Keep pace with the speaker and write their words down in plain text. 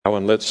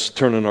And let's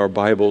turn in our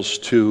Bibles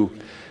to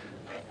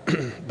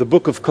the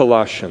book of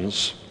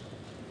Colossians,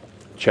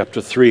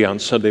 chapter 3. On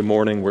Sunday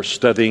morning, we're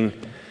studying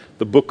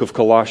the book of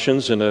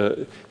Colossians in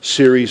a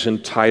series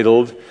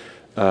entitled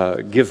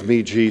Give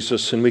Me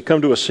Jesus. And we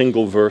come to a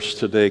single verse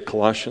today,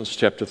 Colossians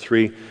chapter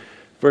 3,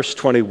 verse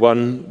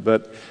 21.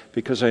 But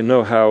because I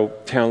know how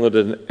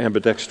talented and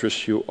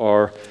ambidextrous you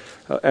are,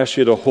 I'll ask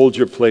you to hold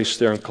your place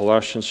there in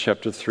Colossians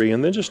chapter 3,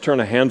 and then just turn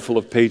a handful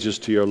of pages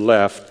to your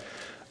left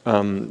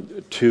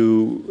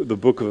to the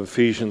book of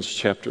Ephesians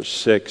chapter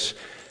 6,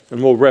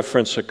 and we'll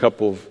reference a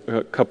couple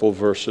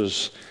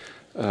verses,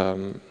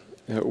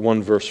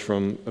 one verse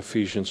from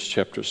Ephesians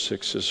chapter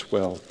 6 as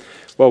well.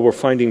 While we're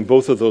finding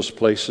both of those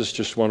places,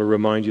 just want to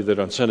remind you that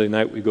on Sunday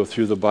night we go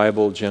through the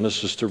Bible,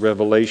 Genesis to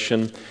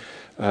Revelation,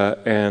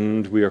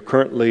 and we are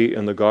currently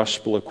in the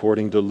Gospel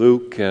according to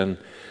Luke, and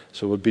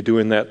so we'll be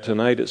doing that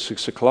tonight at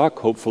 6 o'clock.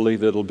 Hopefully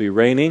that'll be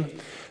raining.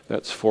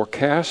 That's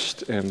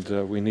forecast,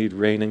 and we need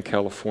rain in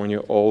California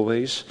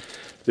always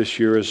this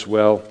year as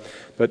well.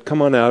 But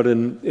come on out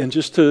and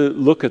just to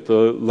look at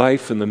the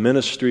life and the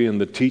ministry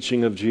and the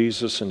teaching of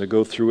Jesus and to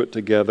go through it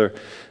together.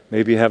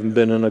 Maybe you haven't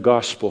been in a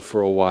gospel for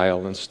a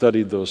while and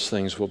studied those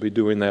things. We'll be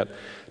doing that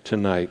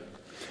tonight.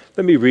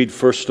 Let me read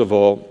first of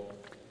all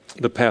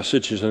the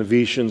passages in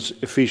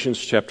Ephesians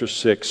chapter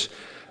 6,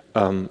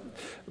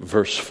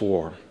 verse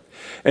 4.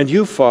 And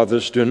you,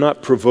 fathers, do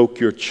not provoke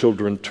your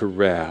children to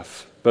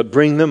wrath, but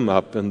bring them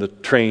up in the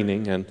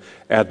training and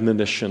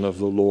admonition of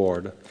the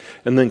Lord.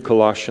 And then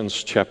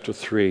Colossians chapter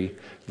 3,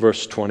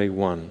 verse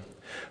 21.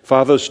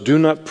 Fathers, do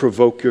not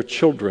provoke your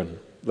children,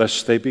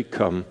 lest they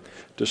become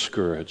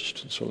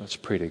discouraged. So let's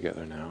pray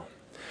together now.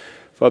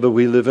 Father,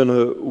 we live in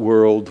a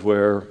world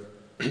where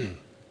it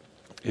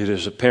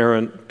is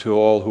apparent to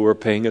all who are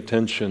paying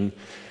attention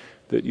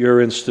that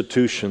your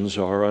institutions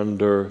are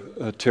under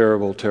a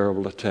terrible,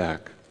 terrible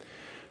attack.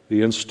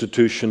 The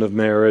institution of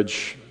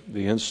marriage,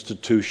 the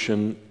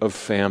institution of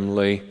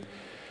family,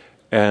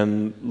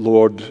 and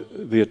Lord,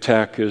 the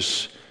attack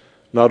is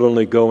not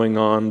only going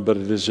on, but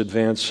it is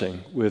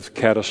advancing with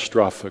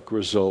catastrophic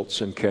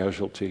results and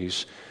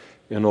casualties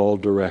in all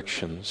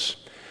directions.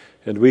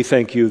 And we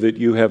thank you that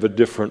you have a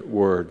different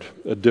word,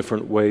 a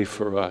different way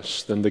for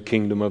us than the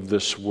kingdom of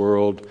this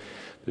world,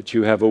 that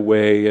you have a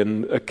way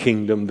and a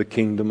kingdom, the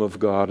kingdom of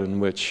God, in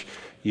which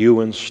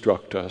you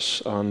instruct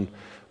us on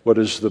what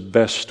is the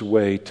best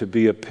way to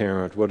be a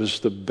parent? What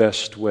is the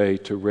best way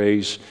to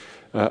raise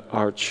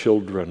our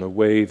children? A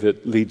way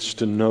that leads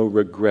to no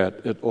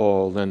regret at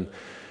all and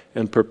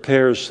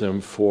prepares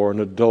them for an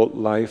adult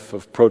life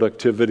of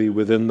productivity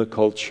within the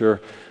culture,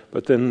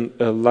 but then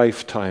a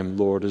lifetime,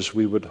 Lord, as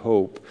we would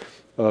hope,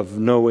 of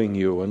knowing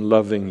you and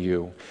loving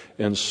you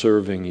and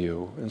serving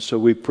you. And so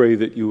we pray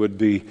that you would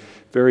be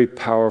very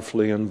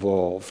powerfully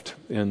involved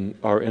in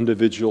our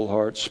individual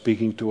hearts,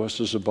 speaking to us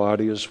as a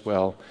body as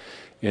well,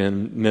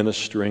 in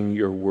ministering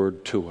your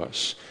word to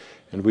us.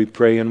 And we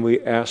pray and we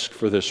ask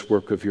for this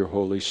work of your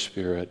Holy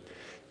Spirit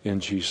in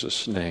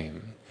Jesus'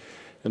 name.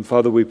 And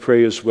Father, we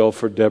pray as well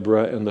for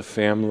Deborah and the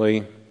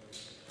family,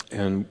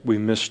 and we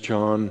miss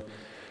John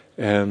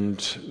and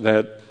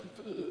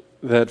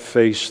that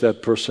face,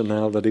 that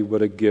personality,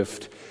 what a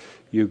gift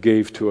you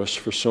gave to us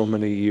for so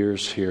many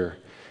years here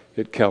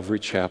at Calvary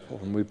Chapel.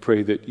 And we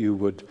pray that you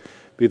would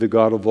be the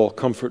God of all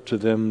comfort to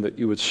them, that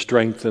you would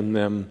strengthen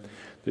them,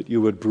 that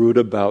you would brood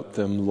about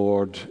them,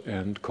 Lord,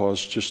 and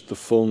cause just the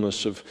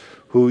fullness of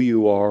who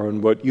you are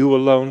and what you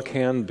alone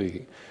can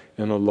be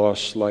in a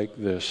loss like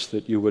this,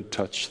 that you would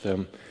touch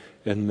them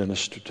and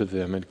minister to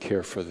them and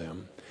care for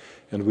them.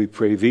 And we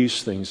pray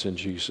these things in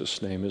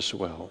Jesus' name as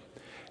well.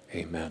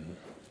 Amen.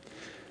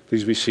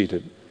 Please be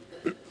seated.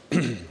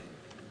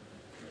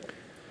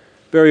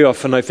 Very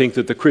often I think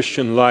that the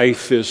Christian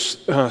life is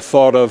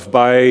thought of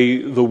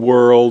by the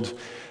world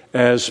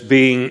as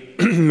being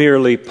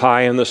merely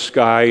pie in the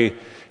sky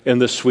and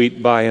the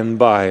sweet by and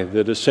by,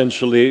 that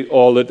essentially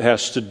all it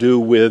has to do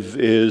with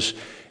is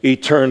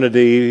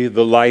eternity,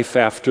 the life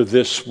after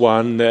this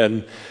one,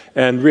 and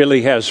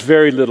really has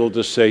very little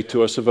to say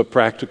to us of a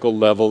practical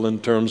level in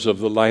terms of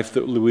the life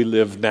that we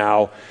live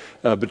now,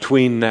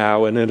 between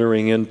now and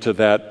entering into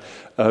that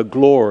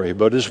glory.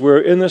 But as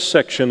we're in this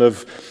section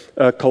of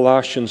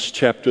Colossians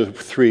chapter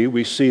 3,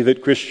 we see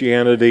that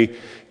Christianity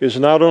is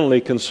not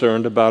only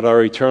concerned about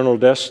our eternal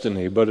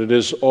destiny, but it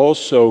is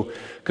also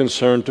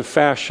concerned to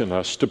fashion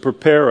us, to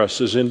prepare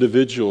us as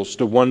individuals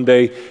to one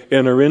day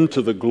enter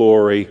into the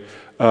glory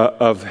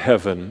of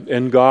heaven.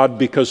 And God,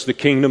 because the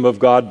kingdom of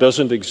God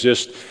doesn't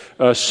exist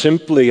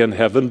simply in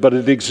heaven, but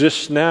it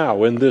exists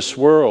now in this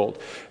world.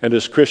 And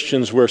as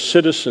Christians, we're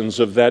citizens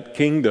of that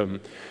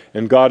kingdom.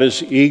 And God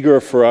is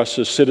eager for us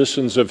as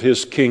citizens of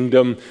his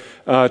kingdom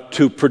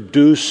to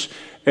produce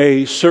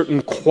a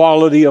certain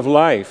quality of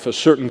life, a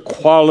certain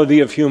quality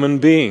of human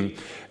being,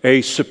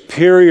 a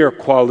superior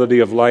quality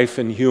of life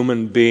in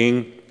human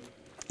being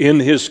in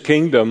his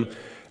kingdom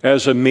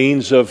as a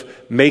means of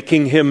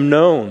making him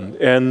known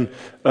and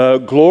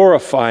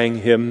glorifying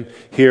him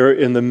here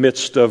in the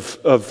midst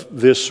of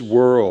this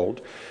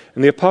world.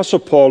 And the Apostle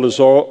Paul has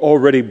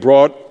already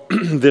brought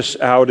this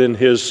out in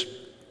this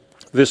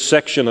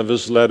section of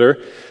his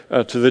letter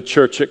to the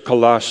church at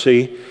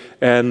Colossae,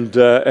 and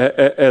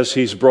as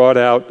he's brought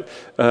out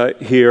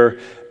here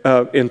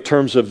in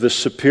terms of the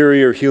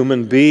superior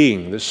human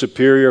being, the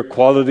superior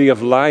quality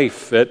of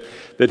life that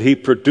he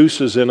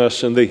produces in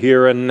us in the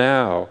here and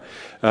now.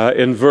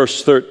 In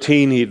verse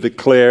 13, he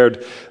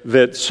declared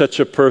that such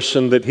a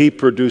person that he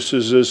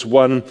produces is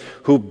one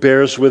who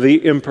bears with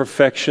the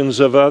imperfections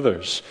of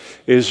others,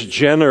 is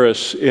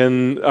generous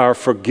in our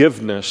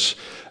forgiveness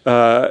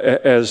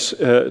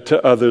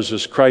to others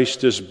as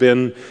Christ has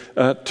been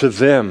to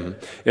them.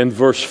 In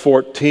verse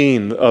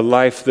 14, a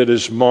life that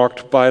is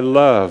marked by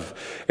love,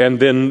 and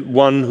then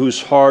one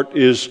whose heart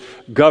is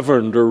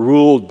governed or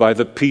ruled by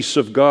the peace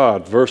of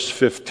God. Verse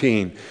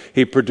 15,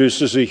 he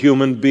produces a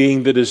human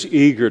being that is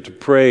eager to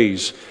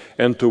praise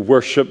and to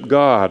worship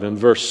God. In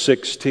verse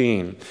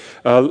 16,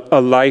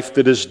 a life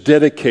that is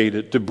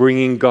dedicated to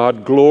bringing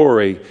God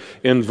glory.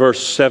 In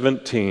verse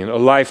 17, a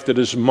life that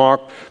is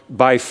marked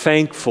by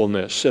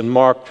thankfulness, and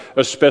marked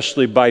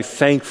especially by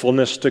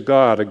thankfulness to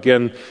God,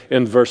 again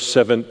in verse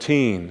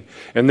 17.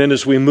 And then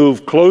as we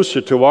move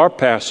closer to our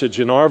passage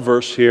in our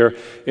verse here,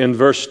 in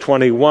verse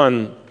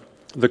 21,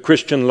 the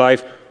Christian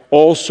life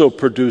also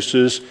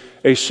produces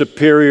a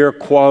superior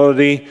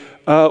quality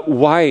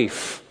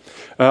wife,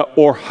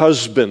 or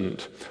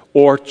husband,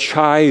 or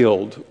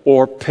child,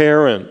 or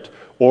parent,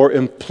 or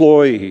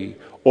employee,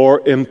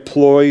 or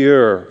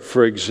employer,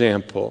 for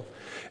example.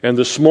 And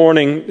this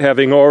morning,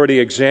 having already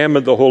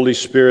examined the Holy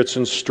Spirit's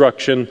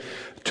instruction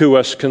to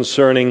us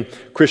concerning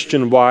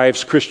Christian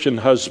wives, Christian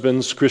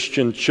husbands,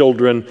 Christian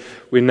children,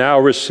 we now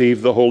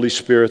receive the Holy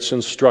Spirit's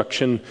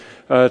instruction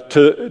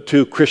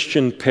to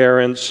Christian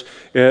parents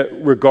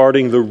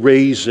regarding the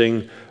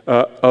raising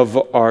of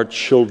our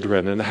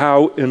children. And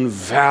how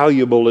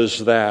invaluable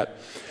is that?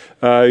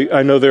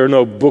 I know there are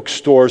no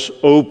bookstores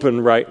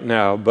open right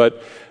now,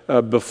 but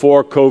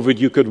before COVID,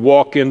 you could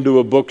walk into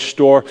a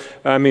bookstore.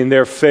 I mean,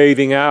 they're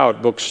fading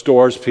out.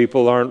 Bookstores,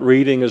 people aren't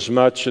reading as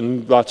much,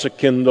 and lots of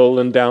Kindle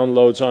and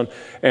downloads on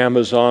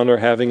Amazon or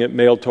having it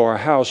mailed to our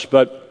house.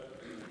 But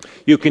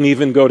you can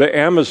even go to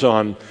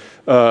Amazon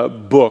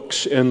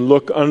books and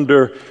look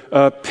under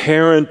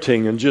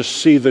parenting and just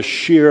see the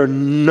sheer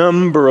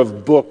number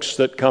of books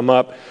that come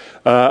up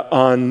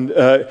on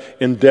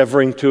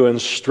endeavoring to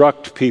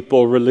instruct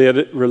people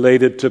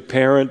related to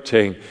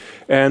parenting,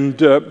 and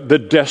the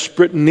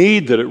desperate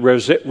need that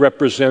it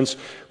represents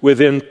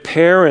within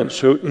parents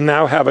who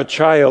now have a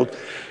child.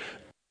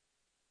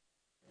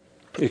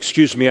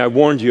 Excuse me, I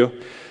warned you.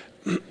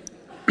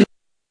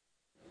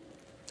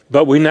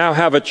 But we now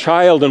have a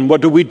child, and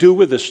what do we do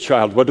with this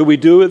child? What do we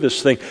do with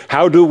this thing?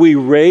 How do we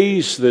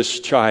raise this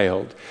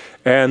child?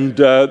 And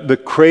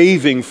the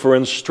craving for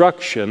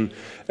instruction,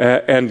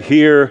 and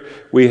here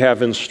we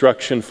have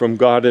instruction from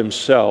God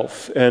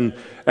Himself, and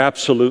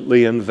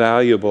absolutely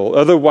invaluable.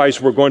 Otherwise,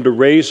 we're going to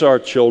raise our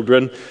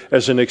children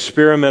as an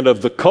experiment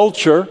of the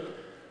culture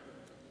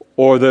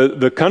or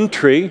the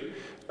country,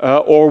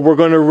 or we're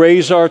going to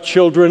raise our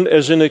children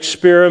as an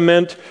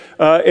experiment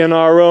in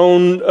our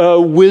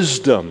own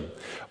wisdom,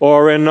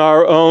 or in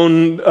our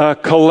own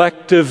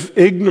collective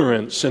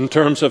ignorance in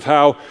terms of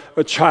how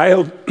a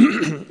child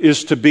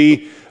is to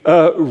be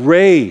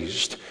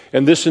raised.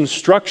 And this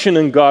instruction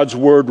in God's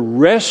Word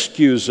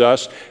rescues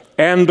us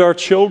and our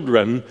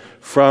children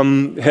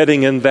from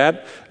heading in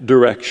that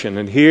direction.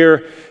 And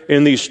here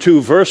in these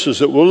two verses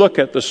that we'll look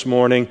at this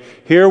morning,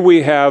 here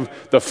we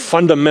have the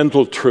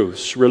fundamental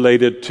truths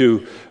related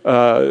to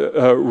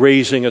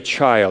raising a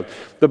child.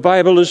 The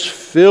Bible is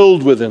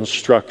filled with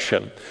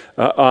instruction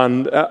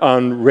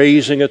on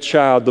raising a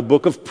child. The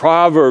book of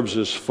Proverbs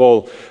is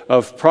full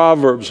of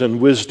proverbs and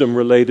wisdom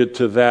related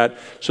to that.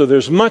 So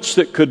there's much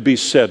that could be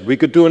said. We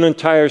could do an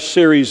entire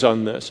series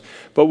on this,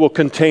 but we'll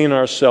contain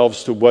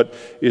ourselves to what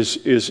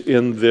is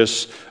in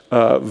this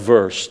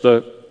verse.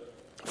 The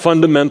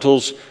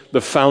fundamentals,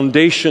 the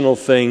foundational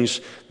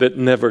things that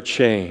never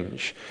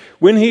change.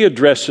 When he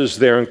addresses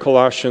there in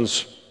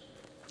Colossians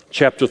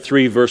chapter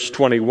 3, verse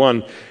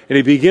 21, and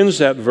he begins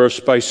that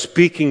verse by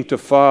speaking to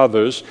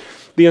fathers,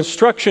 the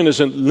instruction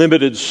isn't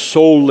limited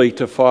solely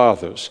to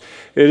fathers.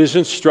 It is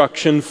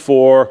instruction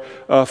for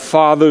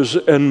fathers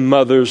and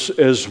mothers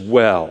as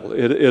well.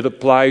 It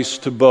applies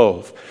to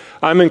both.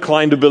 I'm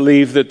inclined to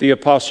believe that the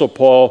Apostle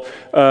Paul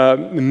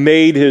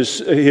made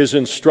his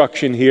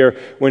instruction here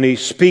when he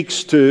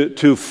speaks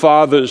to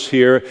fathers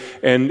here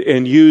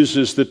and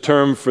uses the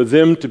term for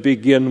them to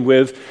begin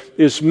with,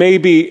 is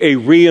maybe a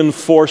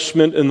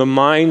reinforcement in the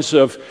minds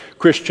of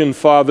Christian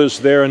fathers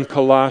there in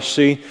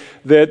Colossae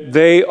that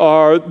they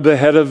are the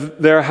head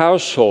of their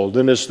household,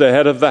 and as the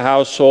head of the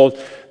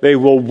household, they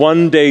will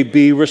one day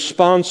be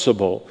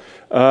responsible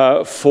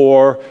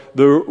for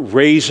the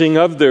raising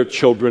of their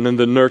children and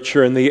the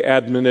nurture and the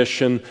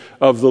admonition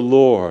of the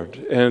Lord.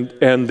 And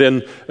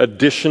then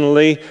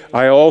additionally,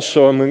 I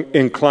also am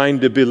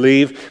inclined to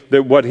believe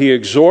that what he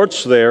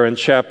exhorts there in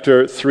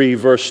chapter 3,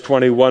 verse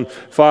 21,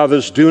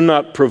 fathers, do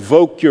not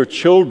provoke your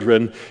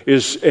children,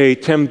 is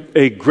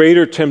a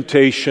greater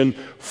temptation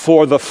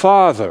for the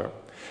father.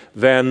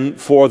 than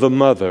for the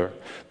mother.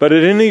 But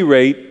at any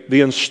rate,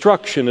 the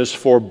instruction is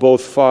for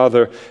both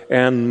father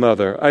and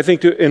mother. I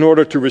think in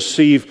order to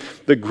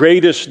receive the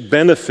greatest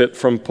benefit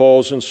from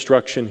Paul's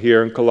instruction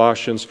here in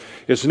Colossians,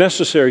 it's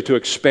necessary to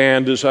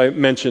expand, as I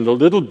mentioned a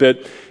little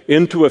bit,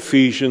 into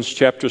Ephesians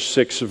chapter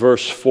 6,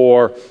 verse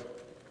 4,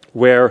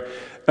 where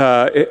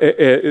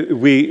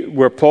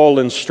Paul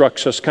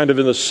instructs us kind of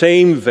in the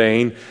same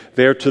vein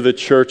there to the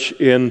church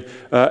in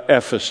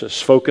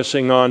Ephesus,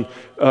 focusing on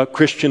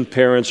Christian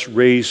parents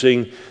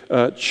raising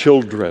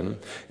children.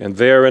 And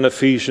there in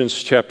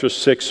Ephesians chapter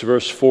 6,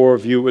 verse 4,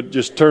 if you would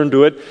just turn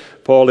to it,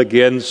 Paul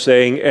again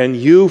saying, "And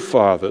you,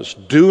 fathers,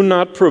 do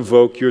not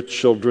provoke your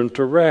children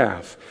to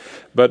wrath,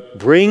 but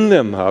bring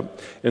them up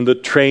in the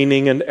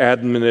training and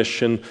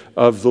admonition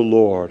of the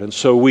Lord." And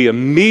so we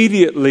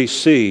immediately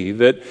see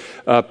that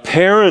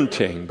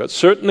parenting, but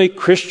certainly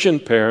Christian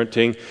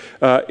parenting,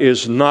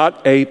 is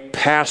not a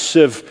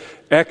passive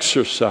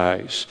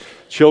exercise.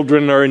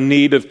 Children are in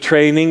need of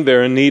training,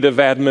 they're in need of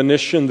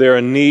admonition, they're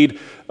in need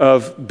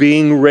of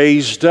being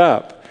raised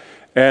up.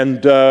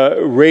 And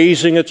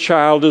raising a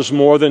child is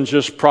more than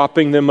just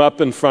propping them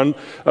up in front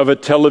of a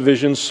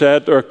television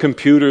set or a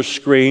computer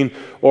screen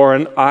or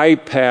an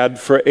iPad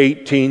for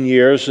 18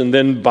 years and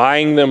then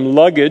buying them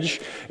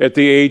luggage at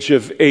the age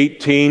of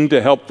 18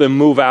 to help them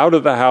move out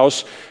of the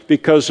house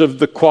because of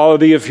the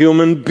quality of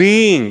human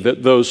being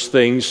that those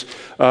things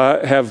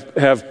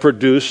have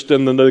produced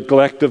and the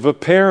neglect of a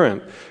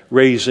parent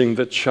raising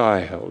the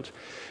child.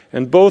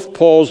 And both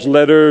Paul's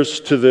letters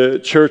to the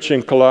church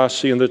in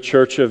Colossae and the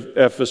church of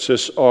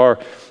Ephesus are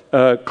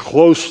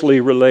closely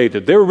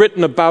related. They're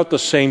written about the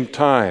same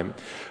time.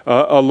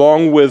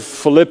 Along with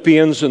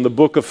Philippians and the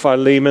book of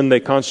Philemon, they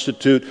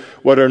constitute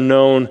what are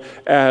known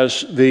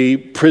as the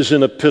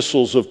prison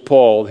epistles of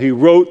Paul. He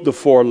wrote the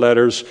 4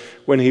 letters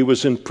when he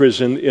was in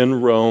prison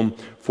in Rome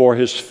for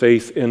his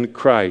faith in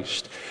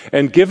Christ.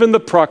 And given the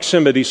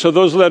proximity, so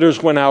those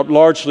letters went out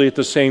largely at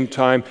the same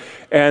time,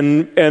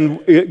 and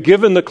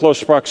given the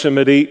close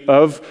proximity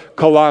of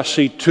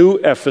Colossae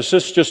to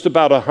Ephesus, just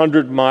about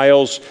 100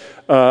 miles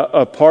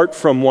apart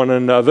from one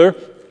another,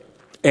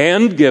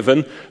 and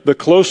given the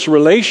close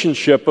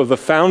relationship of the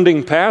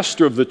founding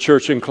pastor of the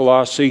church in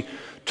Colossae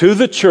to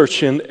the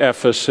church in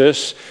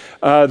Ephesus,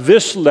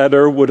 this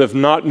letter would have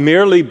not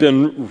merely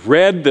been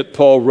read that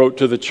Paul wrote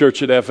to the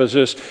church at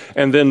Ephesus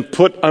and then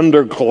put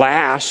under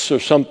glass or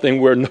something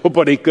where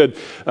nobody could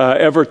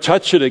ever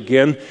touch it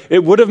again.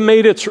 It would have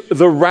made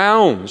the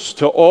rounds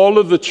to all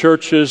of the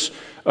churches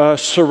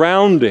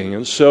surrounding.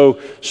 And so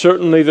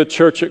certainly the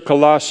church at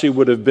Colossae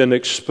would have been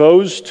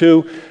exposed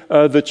to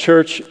the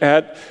church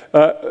at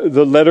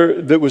the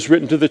letter that was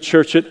written to the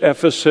church at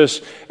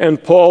Ephesus.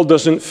 And Paul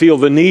doesn't feel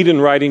the need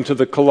in writing to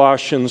the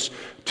Colossians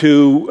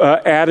to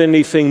add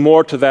anything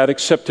more to that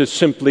except to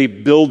simply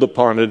build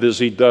upon it as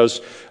he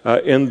does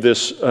in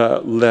this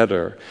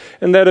letter.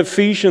 In that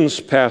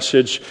Ephesians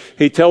passage,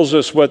 he tells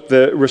us what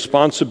the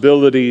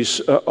responsibilities,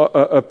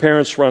 a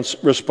parent's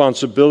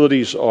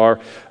responsibilities are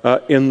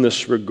in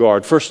this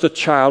regard. First, a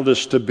child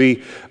is to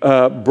be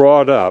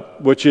brought up,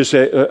 which is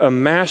a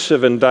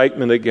massive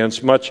indictment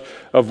against much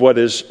of what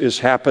is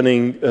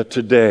happening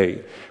today,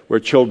 where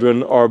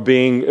children are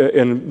being,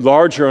 in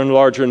larger and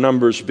larger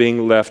numbers,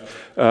 being left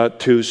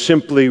to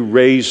simply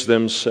raise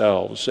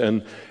themselves,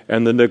 and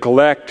the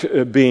neglect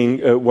being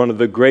one of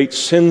the great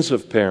sins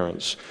of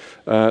parents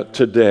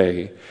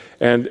today.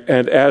 And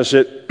as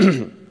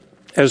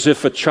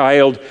if a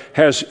child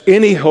has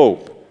any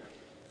hope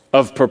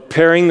of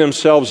preparing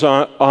themselves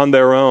on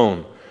their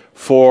own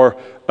for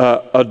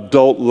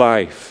adult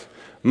life,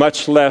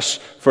 much less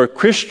for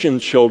Christian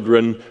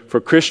children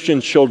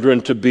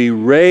to be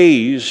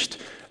raised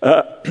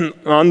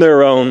on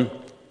their own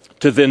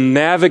to then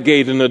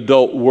navigate an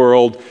adult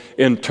world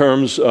in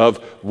terms of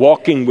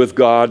walking with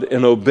God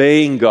and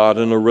obeying God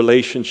in a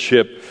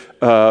relationship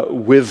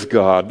with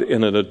God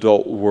in an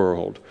adult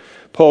world.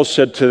 Paul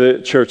said to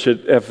the church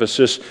at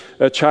Ephesus,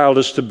 a child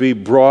is to be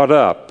brought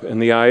up,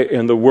 and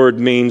the word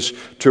means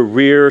to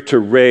rear, to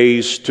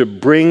raise, to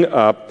bring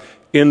up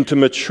into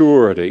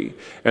maturity.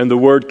 And the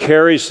word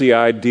carries the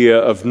idea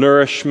of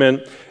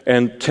nourishment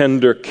and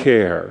tender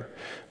care.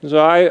 So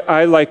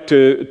I like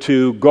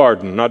to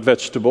garden, not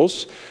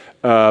vegetables,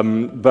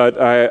 but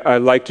I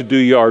like to do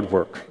yard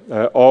work.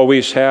 I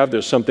always have.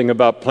 There's something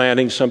about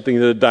planting, something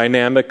the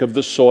dynamic of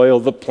the soil,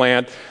 the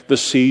plant, the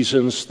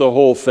seasons, the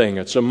whole thing.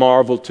 It's a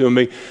marvel to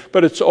me.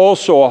 But it's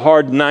also a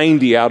hard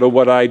 90 out of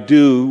what I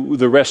do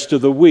the rest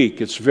of the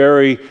week. It's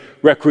very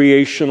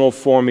recreational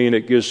for me, and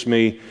it gives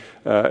me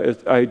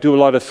I do a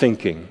lot of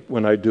thinking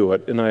when I do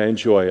it, and I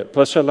enjoy it.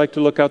 Plus, I like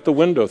to look out the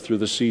window through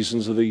the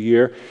seasons of the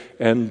year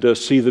and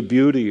see the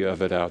beauty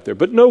of it out there.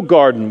 But no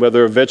garden,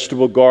 whether a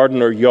vegetable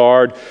garden or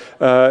yard,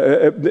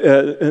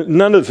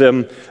 none of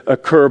them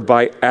occur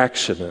by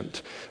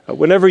accident.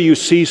 Whenever you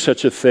see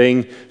such a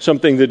thing,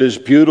 something that is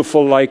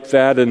beautiful like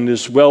that and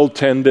is well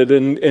tended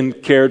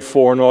and cared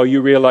for and all,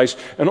 you realize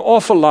an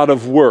awful lot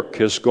of work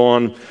has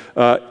been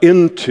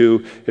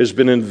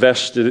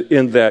invested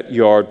in that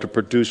yard to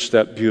produce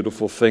that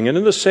beautiful thing. And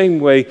in the same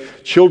way,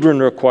 children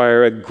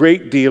require a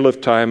great deal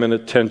of time and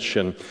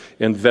attention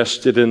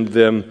invested in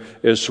them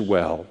as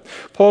well.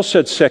 Paul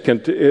said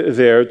second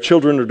there,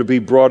 children are to be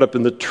brought up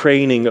in the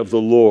training of the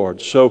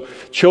Lord. So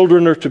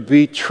children are to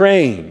be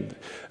trained.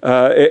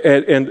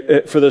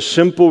 And for the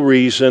simple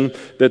reason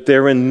that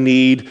they're in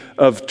need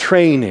of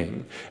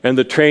training. And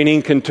the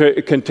training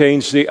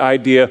contains the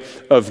idea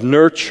of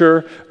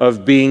nurture,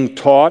 of being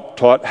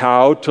taught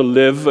how to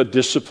live a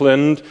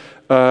disciplined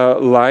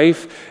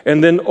life,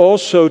 and then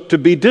also to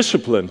be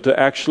disciplined, to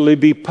actually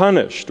be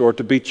punished or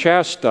to be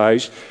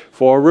chastised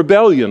for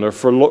rebellion or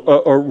for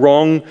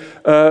wrong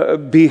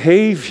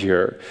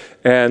behavior.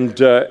 And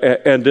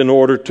in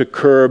order to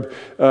curb,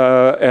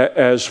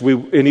 as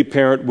any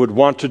parent would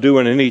want to do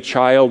and any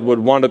child would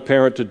want a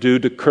parent to do,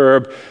 to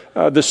curb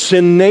the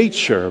sin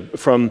nature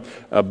from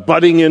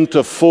budding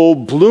into full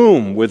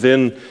bloom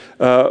within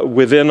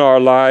our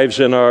lives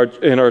in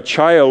our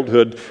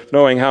childhood,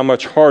 knowing how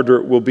much harder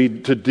it will be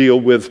to deal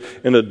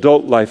with in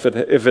adult life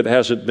if it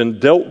hasn't been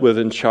dealt with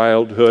in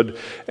childhood,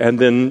 and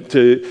then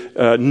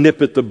to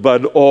nip at the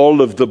bud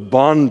all of the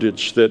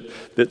bondage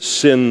that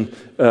sin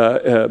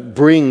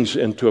brings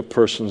into a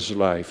person's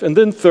life. And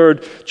then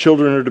third,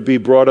 children are to be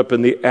brought up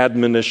in the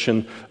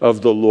admonition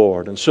of the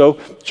Lord. And so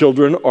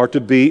children are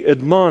to be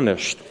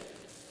admonished.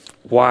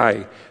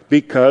 Why?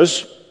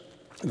 Because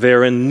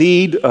they're in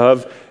need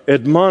of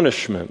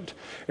admonishment.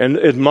 And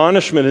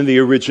admonishment in the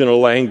original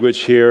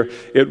language here,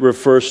 it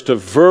refers to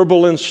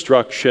verbal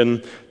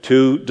instruction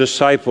to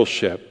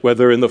discipleship,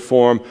 whether in the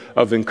form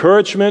of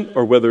encouragement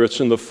or whether it's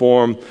in the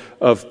form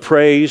of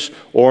praise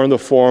or in the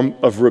form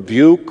of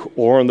rebuke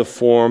or in the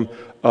form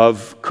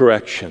of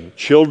correction.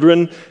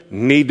 Children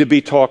need to be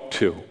talked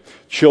to.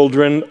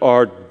 Children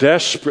are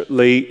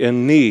desperately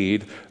in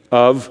need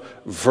of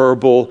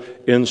verbal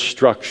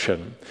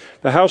instruction.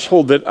 The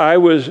household that I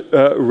was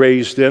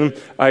raised in,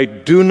 I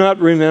do not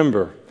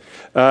remember.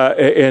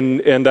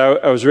 And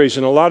I was raised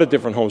in a lot of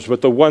different homes,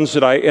 but the ones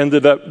that I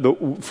ended up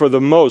for the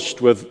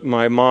most with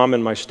my mom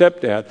and my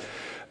stepdad,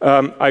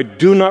 I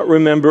do not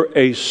remember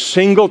a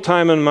single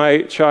time in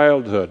my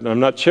childhood, and I'm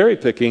not cherry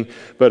picking,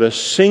 but a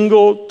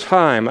single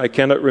time I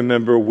cannot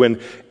remember when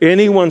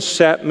anyone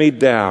sat me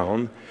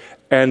down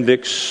and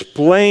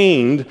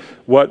explained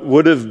what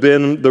would have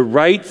been the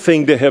right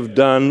thing to have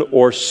done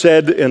or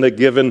said in a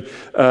given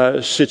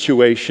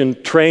situation,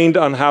 trained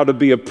on how to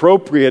be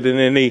appropriate in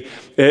any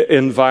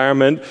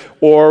environment,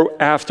 or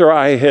after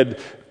I had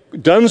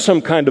done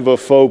some kind of a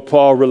faux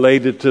pas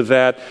related to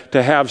that,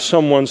 to have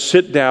someone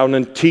sit down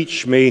and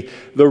teach me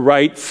the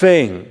right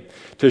thing,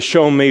 to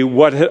show me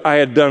what I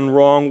had done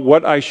wrong,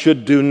 what I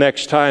should do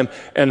next time,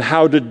 and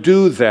how to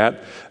do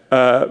that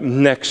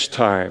next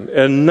time.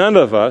 And none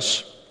of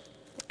us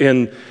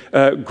in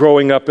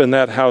growing up in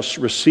that house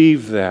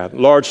received that.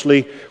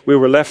 Largely, we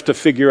were left to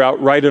figure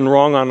out right and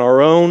wrong on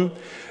our own,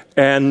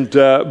 and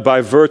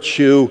by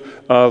virtue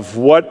of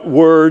what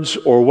words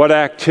or what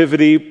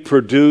activity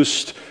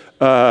produced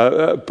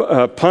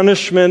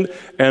punishment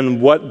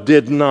and what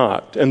did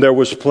not. And there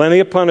was plenty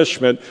of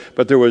punishment,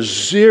 but there was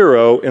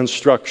zero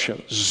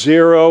instruction,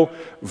 zero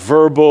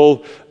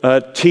verbal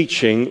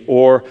teaching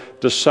or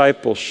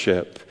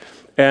discipleship.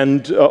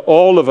 And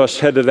all of us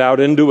headed out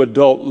into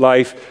adult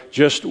life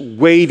just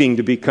waiting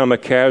to become a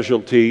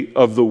casualty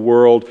of the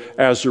world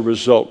as a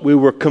result. We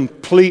were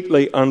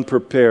completely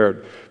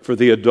unprepared for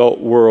the adult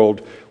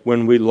world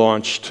when we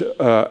launched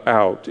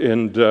out,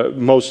 and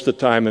most of the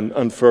time in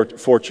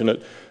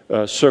unfortunate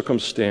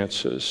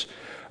circumstances.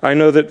 I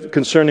know that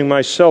concerning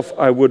myself,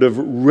 I would have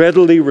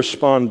readily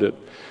responded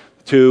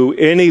to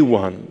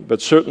anyone,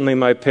 but certainly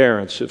my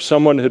parents. If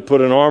someone had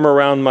put an arm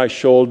around my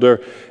shoulder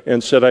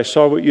and said, "I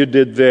saw what you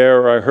did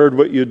there," or "I heard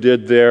what you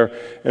did there,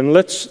 and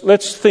let's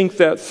think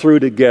that through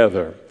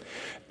together.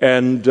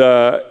 And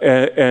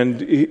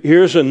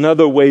here's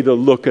another way to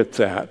look at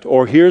that,"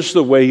 or "Here's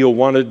the way you'll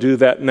want to do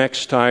that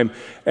next time,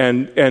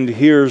 and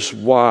here's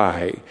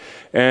why."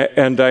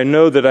 And I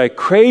know that I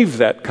crave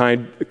that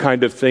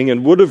kind of thing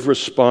and would have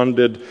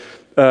responded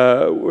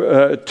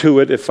to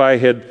it if I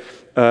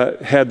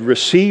had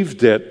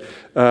received it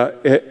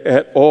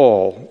at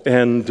all,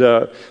 and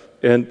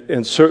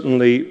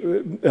certainly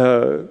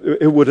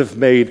it would have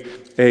made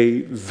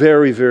a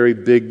very, very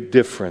big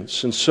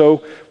difference. And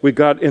so we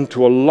got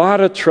into a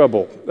lot of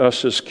trouble,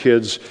 us as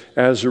kids,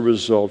 as a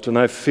result. And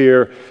I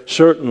fear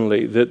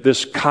certainly that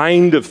this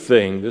kind of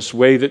thing, this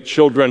way that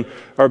children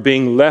are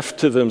being left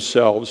to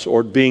themselves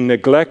or being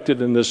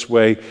neglected in this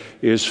way,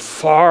 is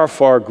far,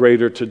 far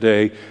greater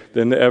today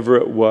than ever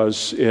it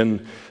was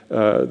in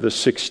the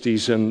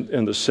 60s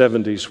and the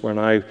 70s when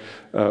I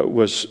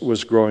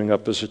was growing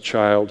up as a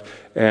child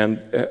and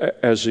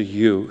as a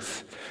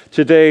youth.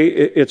 Today,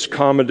 it's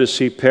common to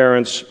see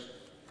parents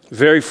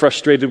very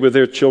frustrated with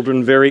their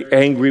children, very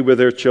angry with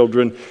their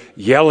children,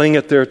 yelling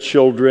at their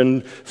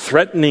children,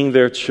 threatening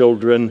their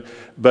children.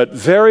 But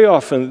very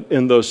often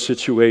in those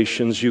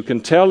situations, you can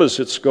tell as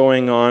it's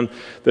going on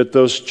that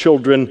those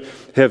children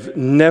have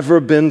never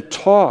been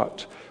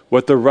taught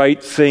what the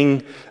right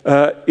thing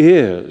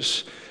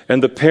is.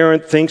 And the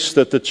parent thinks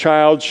that the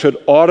child should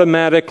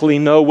automatically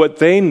know what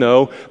they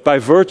know by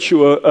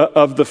virtue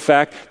of the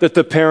fact that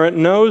the parent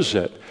knows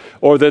it,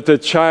 or that the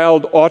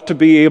child ought to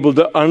be able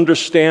to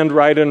understand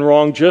right and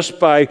wrong just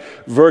by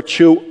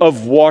virtue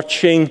of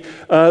watching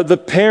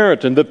the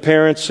parent and the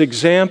parent's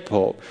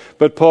example.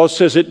 But Paul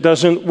says it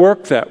doesn't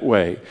work that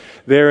way.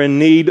 They're in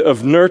need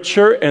of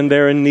nurture and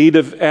they're in need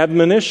of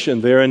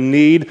admonition. They're in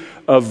need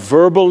of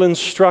verbal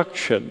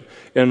instruction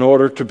in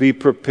order to be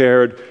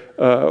prepared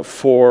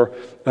for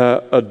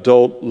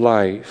adult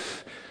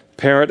life.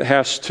 Parent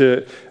has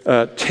to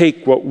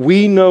take what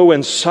we know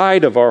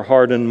inside of our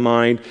heart and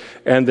mind,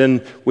 and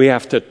then we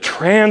have to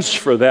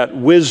transfer that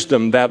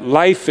wisdom, that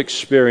life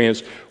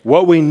experience,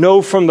 what we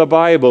know from the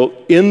Bible,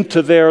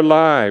 into their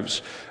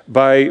lives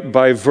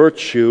by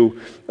virtue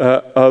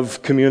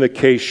of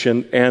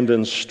communication and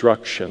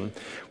instruction.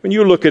 When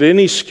you look at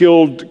any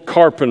skilled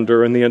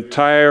carpenter in the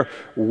entire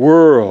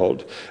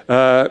world,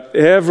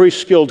 every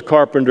skilled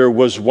carpenter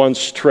was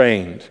once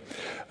trained.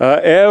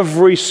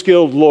 Every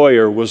skilled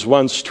lawyer was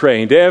once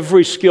trained.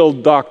 Every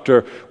skilled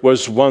doctor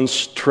was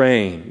once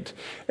trained.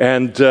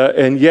 And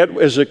yet,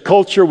 as a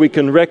culture, we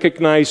can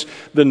recognize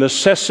the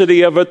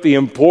necessity of it, the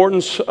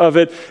importance of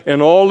it,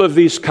 in all of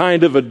these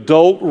kind of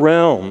adult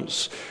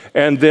realms.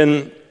 And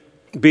then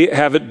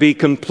have it be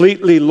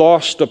completely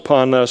lost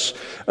upon us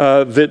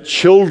that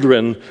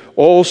children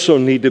also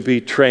need to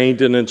be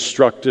trained and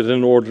instructed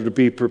in order to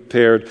be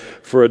prepared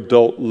for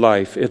adult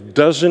life. It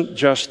doesn't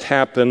just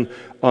happen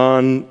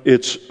on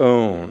its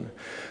own.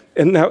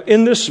 And now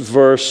in this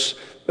verse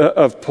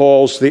of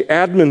Paul's, the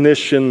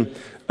admonition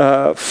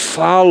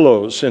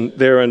follows, and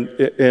there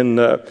in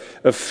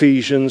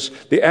Ephesians,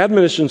 the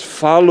admonition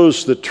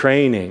follows the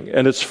training,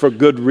 and it's for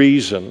good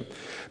reason.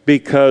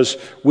 Because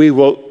we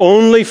will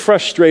only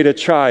frustrate a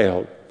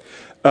child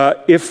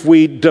if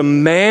we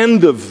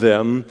demand of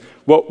them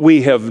what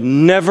we have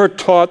never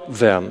taught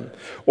them,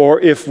 or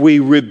if we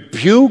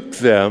rebuke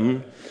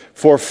them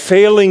for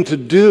failing to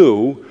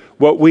do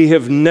what we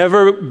have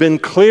never been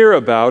clear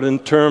about in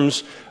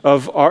terms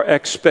of our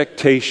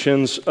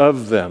expectations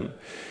of them.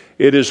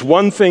 It is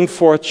one thing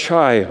for a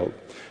child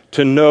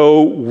to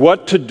know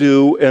what to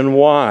do and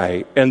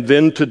why, and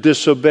then to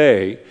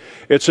disobey.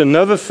 It's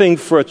another thing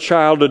for a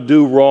child to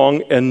do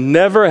wrong and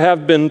never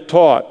have been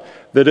taught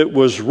that it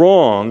was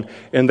wrong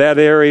in that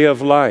area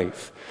of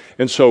life.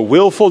 And so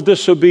willful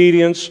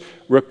disobedience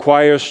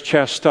requires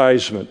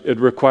chastisement. It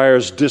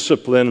requires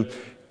discipline.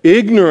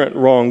 Ignorant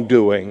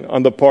wrongdoing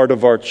on the part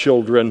of our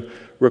children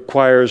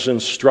requires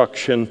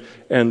instruction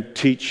and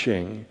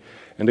teaching.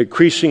 And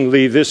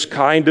increasingly, this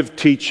kind of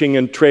teaching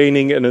and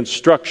training and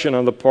instruction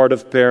on the part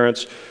of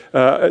parents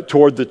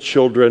toward the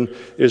children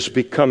is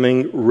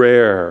becoming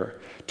rare.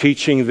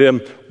 Teaching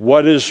them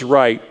what is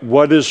right,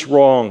 what is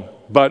wrong,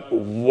 but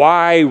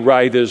why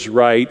right is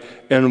right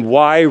and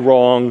why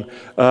wrong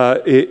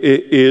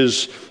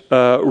is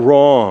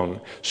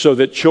wrong, so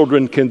that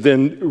children can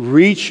then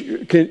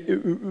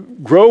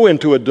grow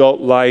into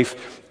adult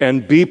life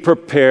and be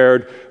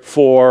prepared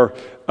for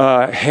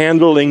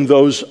handling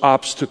those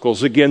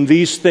obstacles. Again,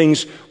 these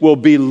things will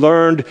be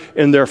learned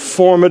in their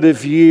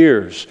formative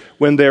years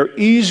when they're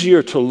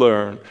easier to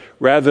learn,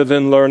 rather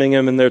than learning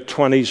them in their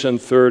 20s and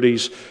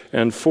 30s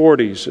and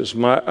 40s, as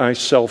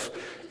myself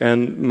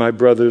and my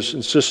brothers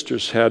and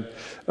sisters had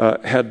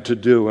to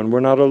do. And we're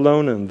not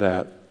alone in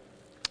that.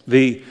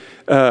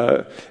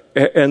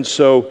 And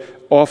so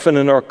often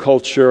in our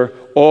culture,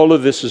 all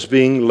of this is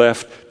being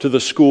left to the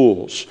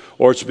schools,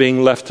 or it's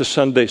being left to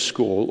Sunday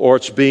school, or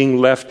it's being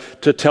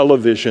left to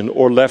television,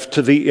 or left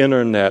to the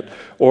internet,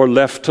 or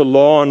left to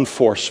law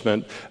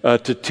enforcement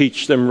to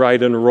teach them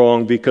right and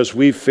wrong because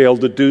we've failed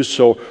to do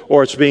so,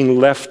 or it's being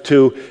left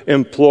to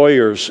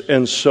employers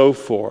and so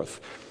forth.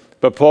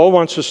 But Paul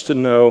wants us to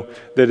know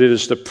that it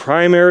is the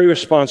primary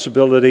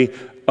responsibility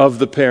of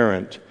the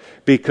parent,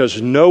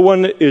 because no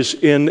one is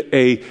in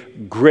a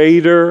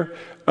greater,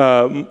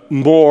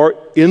 more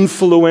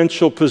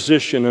influential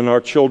position in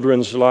our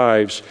children's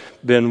lives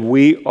than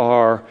we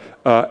are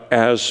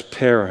as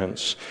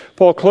parents.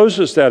 Paul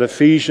closes that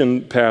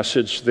Ephesian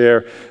passage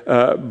there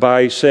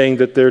by saying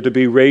that they're to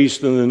be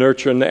raised in the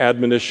nurture and the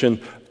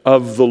admonition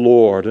of the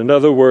Lord. In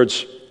other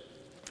words,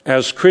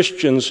 as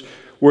Christians,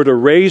 we're to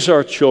raise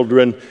our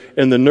children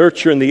in the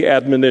nurture and the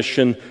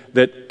admonition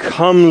that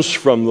comes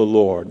from the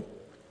Lord,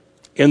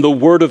 in the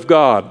Word of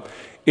God,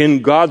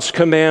 in God's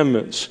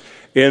commandments,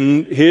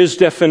 in His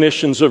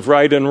definitions of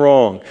right and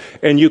wrong.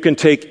 And you can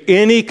take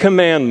any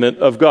commandment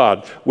of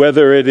God,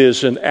 whether it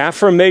is an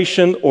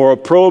affirmation or a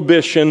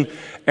prohibition,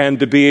 and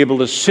to be able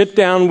to sit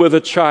down with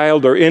a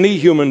child or any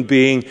human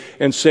being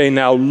and say,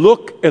 now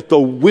look at the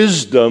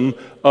wisdom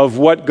of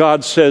what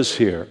God says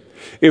here.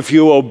 If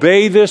you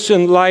obey this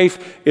in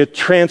life, it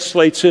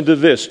translates into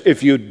this.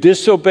 If you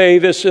disobey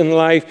this in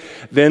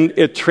life, then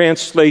it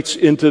translates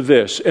into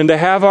this. And to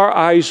have our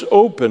eyes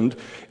opened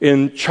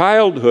in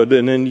childhood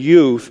and in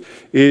youth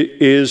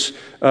is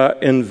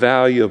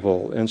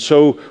invaluable. And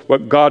so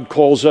what God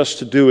calls us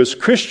to do as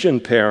Christian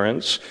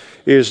parents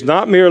is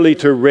not merely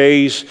to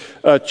raise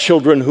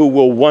children who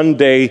will one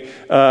day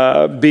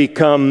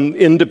become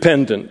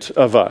independent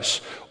of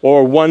us,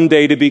 or one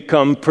day to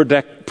become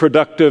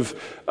productive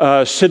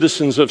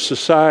citizens of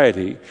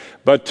society,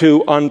 but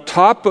to, on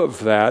top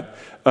of that,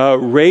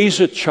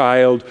 raise a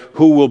child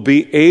who will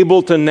be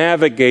able to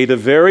navigate a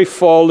very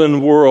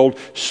fallen world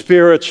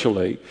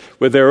spiritually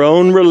with their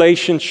own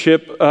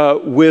relationship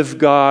with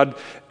God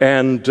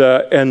and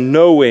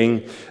knowing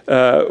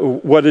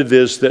what it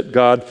is that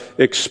God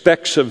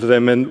expects of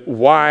them and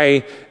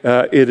why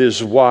it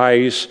is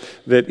wise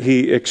that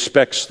He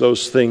expects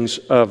those things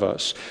of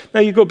us. Now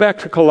you go back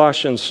to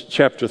Colossians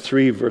chapter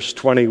 3, verse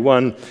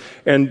 21,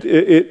 and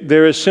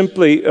there is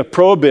simply a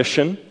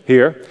prohibition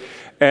here,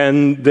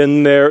 and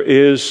then there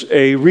is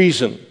a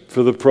reason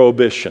for the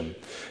prohibition.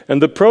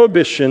 And the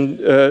prohibition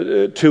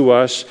to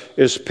us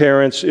as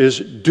parents is,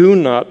 do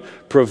not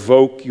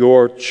provoke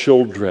your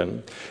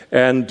children.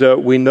 And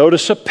we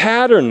notice a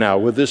pattern now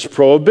with this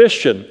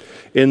prohibition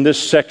in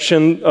this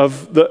section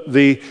of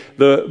the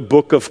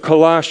book of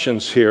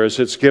Colossians here, as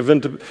it's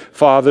given to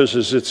fathers,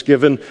 as it's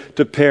given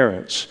to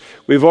parents.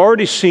 We've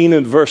already seen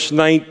in verse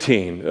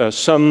 19,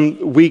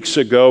 some weeks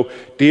ago,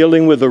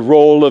 dealing with the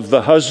role of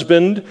the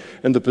husband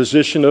and the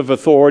position of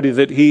authority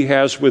that he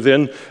has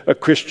within a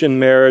Christian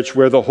marriage,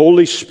 where the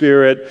Holy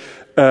Spirit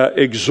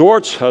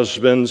exhorts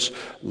husbands,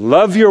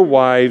 love your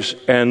wives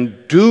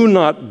and do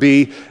not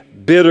be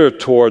bitter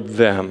toward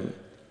them.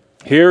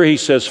 Here he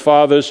says,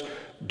 fathers,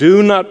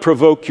 do not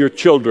provoke your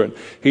children.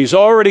 He's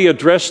already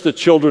addressed the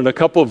children a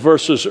couple of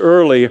verses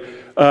earlier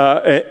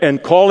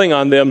and calling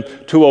on them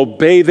to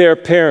obey their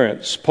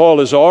parents. Paul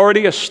has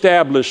already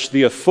established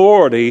the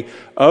authority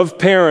of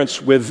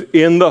parents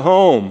within the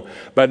home.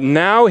 But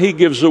now he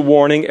gives a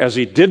warning, as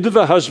he did to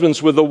the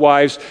husbands with the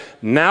wives,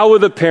 now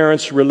with the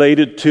parents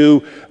related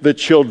to the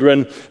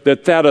children,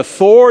 that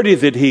authority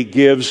that he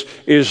gives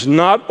is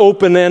not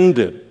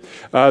open-ended.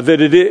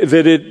 That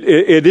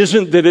it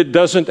isn't that it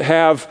doesn't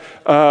have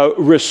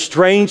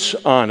restraints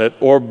on it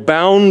or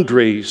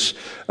boundaries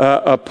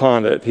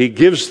upon it. He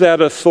gives that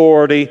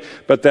authority,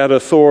 but that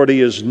authority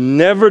is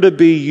never to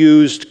be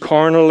used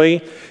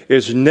carnally,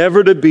 is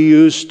never to be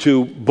used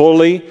to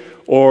bully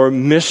or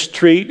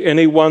mistreat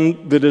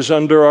anyone that is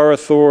under our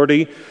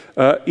authority,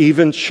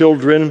 even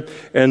children,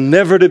 and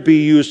never to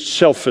be used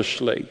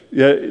selfishly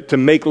to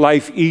make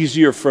life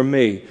easier for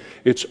me.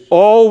 It's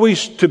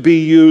always to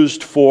be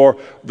used for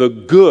the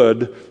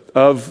good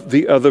of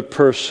the other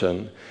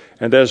person.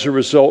 And as a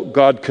result,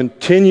 God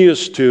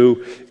continues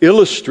to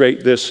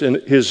illustrate this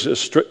in His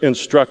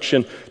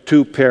instruction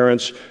to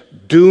parents.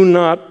 Do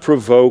not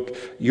provoke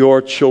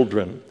your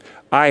children.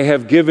 I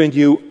have given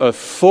you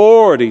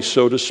authority,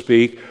 so to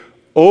speak,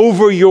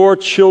 over your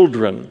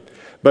children.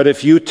 But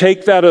if you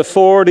take that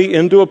authority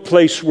into a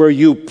place where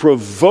you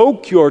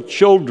provoke your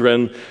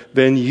children,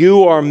 then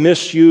you are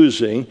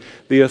misusing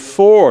the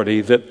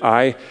authority that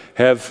I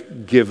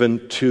have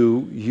given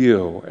to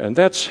you. And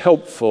that's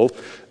helpful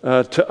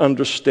to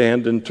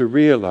understand and to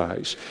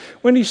realize.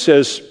 When he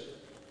says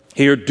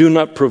here, do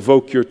not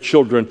provoke your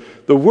children,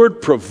 the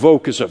word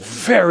provoke is a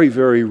very,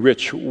 very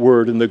rich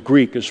word in the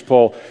Greek as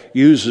Paul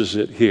uses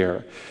it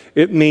here.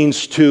 It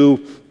means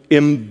to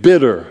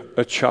embitter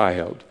a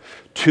child,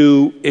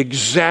 to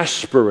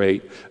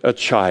exasperate a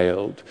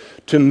child,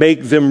 to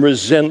make them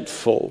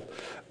resentful,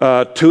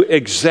 to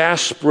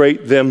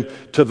exasperate them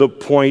to the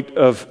point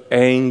of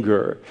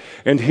anger.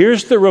 And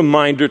here's the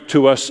reminder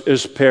to us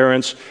as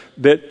parents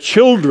that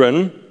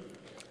children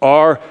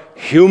are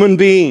human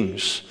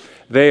beings.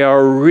 They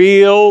are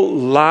real,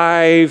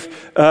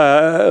 live,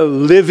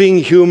 living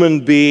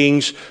human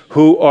beings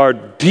who are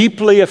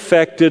deeply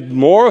affected,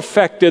 more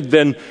affected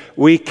than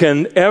we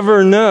can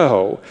ever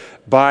know,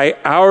 by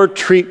our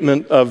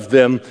treatment of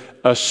them,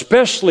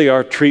 especially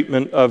our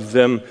treatment of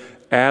them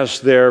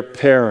as their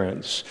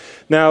parents.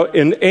 Now,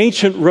 in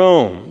ancient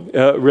Rome,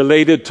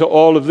 related to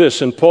all of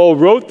this, and Paul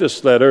wrote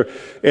this letter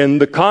in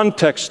the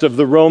context of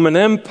the Roman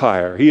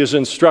Empire. He is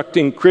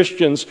instructing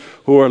Christians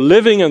who are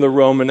living in the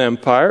Roman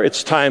Empire.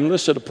 It's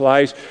timeless. It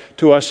applies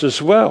to us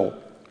as well.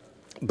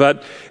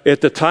 But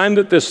at the time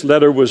that this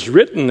letter was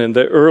written, in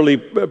the early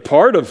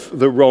part of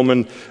the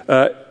Roman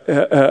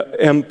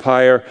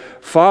Empire,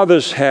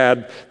 fathers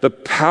had the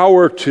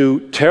power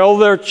to tell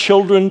their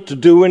children to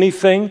do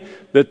anything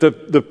that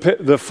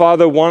the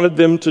father wanted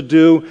them to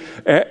do,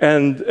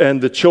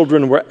 and the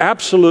children were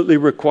absolutely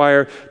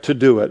required to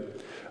do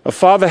it. A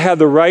father had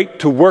the right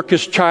to work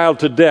his child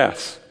to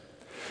death.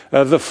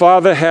 The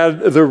father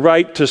had the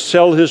right to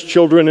sell his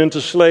children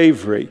into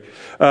slavery,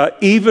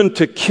 even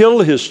to kill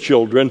his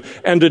children,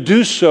 and to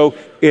do so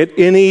at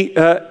any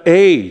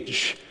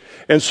age.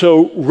 And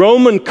so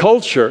Roman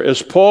culture,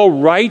 as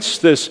Paul writes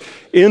this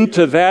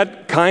into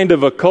that kind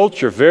of a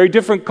culture, very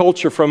different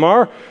culture from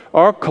our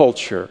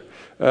culture,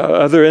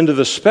 other end of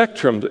the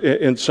spectrum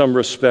in some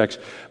respects.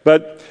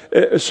 But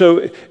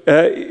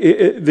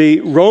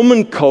the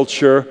Roman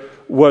culture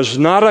was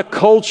not a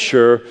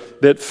culture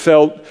that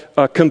felt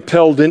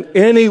compelled in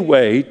any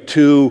way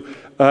to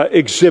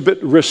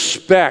exhibit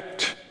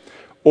respect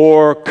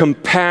or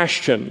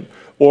compassion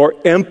or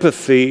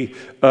empathy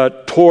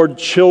toward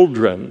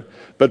children.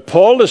 But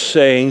Paul is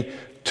saying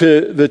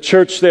to the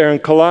church there in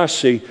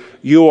Colossae,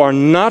 you are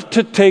not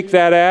to take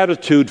that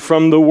attitude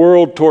from the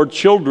world toward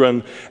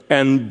children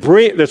and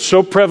bring that's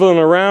so prevalent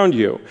around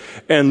you,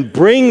 and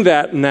bring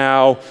that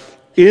now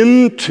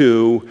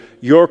into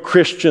your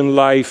Christian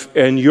life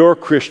and your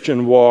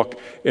Christian walk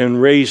in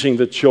raising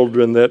the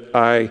children that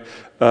I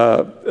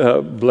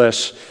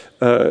bless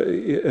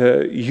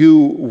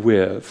you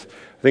with.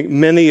 I think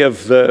many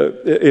of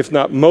the, if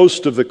not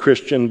most of the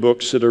Christian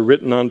books that are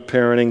written on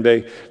parenting,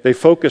 they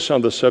focus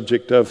on the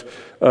subject of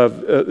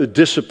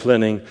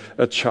disciplining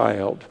a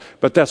child.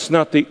 But that's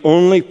not the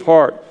only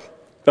part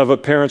of a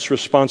parent's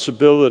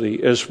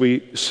responsibility, as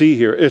we see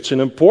here. It's an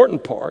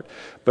important part,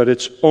 but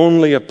it's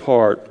only a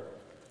part.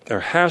 There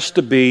has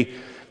to be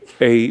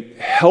a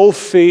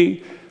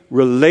healthy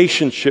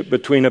relationship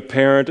between a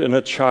parent and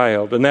a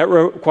child, and that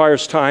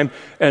requires time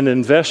and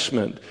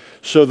investment.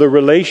 So the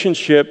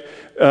relationship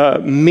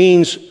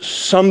means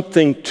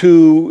something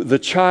to the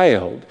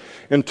child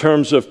in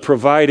terms of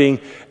providing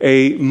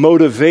a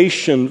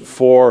motivation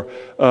for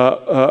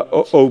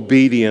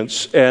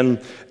obedience and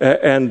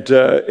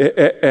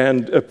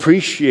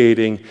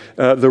appreciating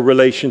the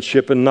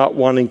relationship and not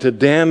wanting to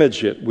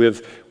damage it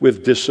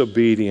with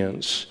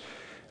disobedience.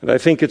 And I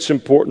think it's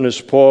important,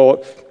 as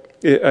Paul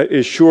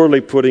is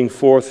surely putting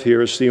forth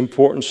here, is the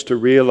importance to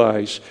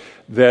realize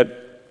that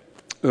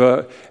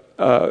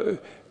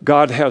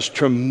God has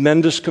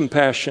tremendous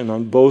compassion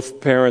on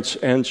both parents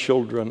and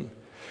children.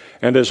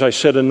 And as I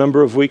said a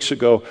number of weeks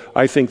ago,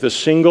 I think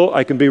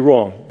I can be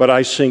wrong, but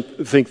I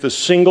think the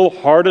single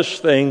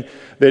hardest thing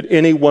that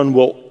anyone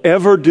will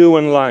ever do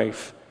in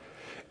life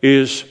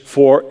is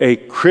for a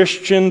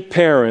Christian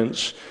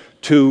parents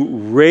to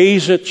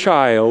raise a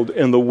child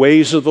in the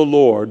ways of the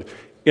Lord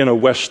in a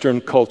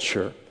Western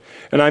culture.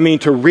 And I mean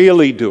to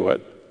really do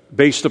it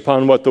based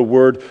upon what the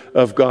Word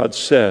of God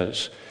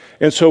says.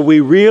 And so we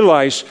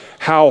realize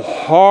how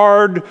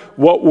hard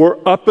what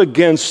we're up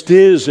against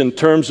is in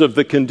terms of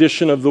the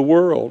condition of the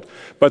world.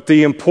 But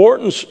the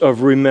importance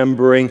of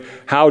remembering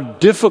how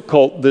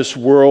difficult this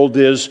world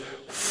is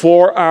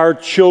for our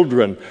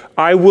children.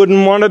 I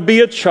wouldn't want to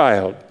be a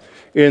child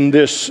in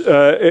this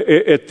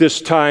at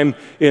this time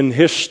in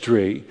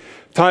history.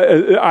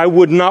 I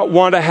would not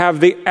want to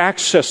have the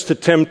access to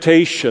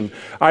temptation.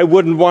 I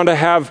wouldn't want to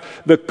have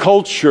the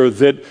culture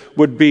that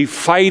would be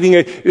fighting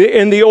it.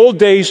 In the old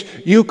days,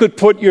 you could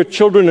put your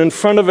children in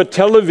front of a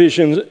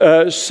television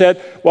set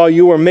while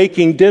you were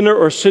making dinner,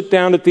 or sit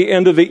down at the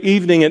end of the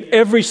evening, and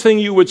everything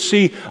you would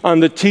see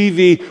on the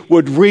TV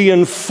would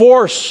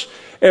reinforce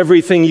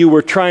everything you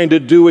were trying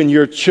to do in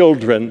your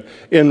children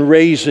in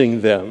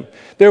raising them.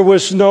 There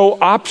was no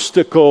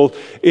obstacle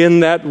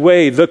in that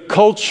way. The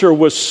culture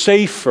was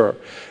safer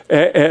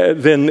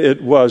than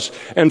it was.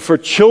 And for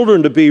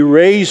children to be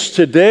raised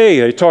today,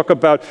 they talk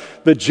about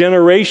the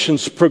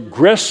generations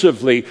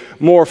progressively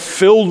more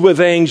filled with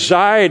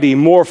anxiety,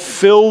 more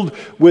filled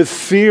with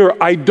fear.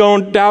 I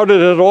don't doubt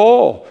it at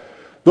all.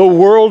 The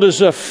world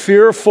is a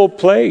fearful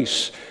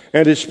place.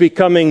 And it's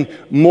becoming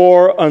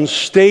more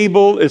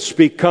unstable. It's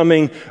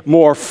becoming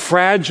more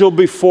fragile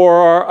before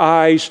our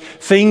eyes.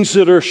 Things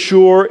that are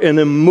sure and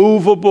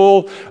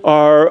immovable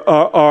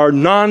are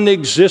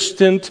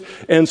non-existent.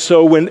 And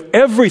so when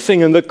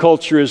everything in the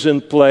culture is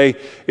in play,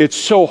 it's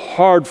so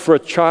hard for a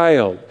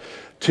child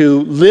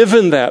to live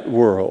in that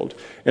world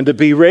and to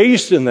be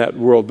raised in that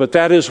world. But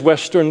that is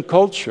Western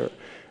culture.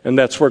 And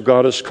that's where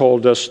God has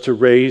called us to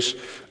raise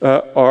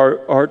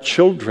our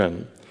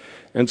children.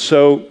 And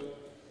so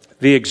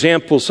the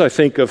examples, I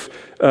think, of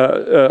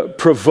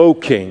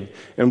provoking,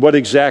 and what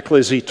exactly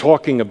is he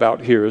talking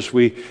about here as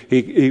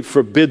he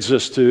forbids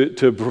us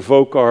to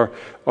provoke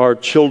our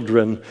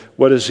children.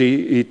 What is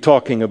he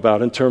talking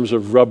about in terms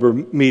of rubber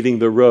meeting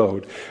the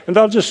road? And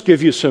I'll just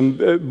give you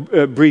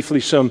briefly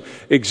some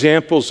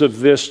examples of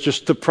this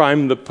just to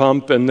prime the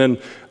pump, and then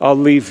I'll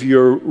leave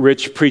your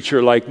rich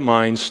preacher-like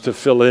minds to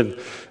fill in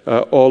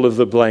all of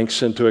the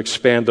blanks and to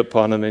expand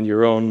upon them in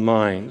your own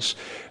minds.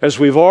 As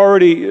we've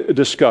already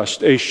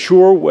discussed, a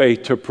sure way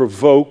to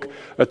provoke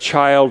a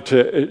child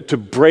to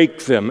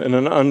break them in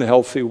an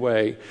unhealthy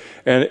way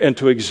and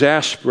to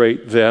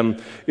exasperate them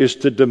is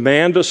to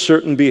demand a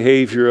certain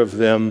behavior of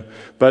them,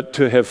 but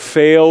to have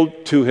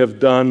failed to have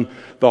done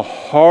the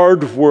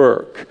hard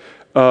work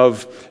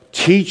of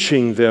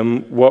teaching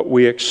them what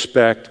we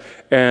expect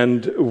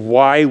and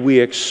why we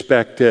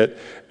expect it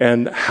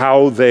and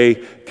how they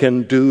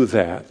can do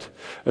that.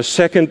 A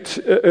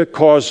second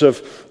cause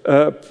of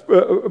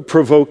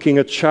provoking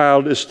a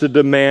child is to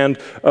demand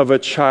of a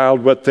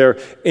child what they're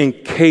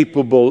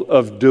incapable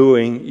of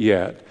doing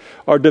yet.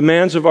 Our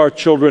demands of our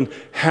children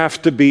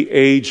have to be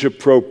age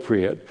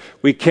appropriate.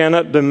 We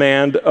cannot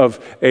demand of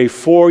a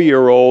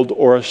 4-year-old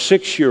or a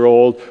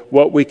 6-year-old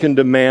what we can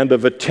demand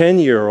of a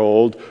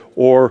 10-year-old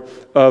or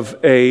of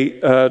a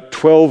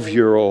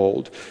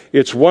 12-year-old.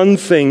 It's one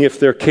thing if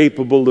they're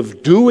capable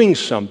of doing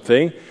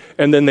something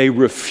and then they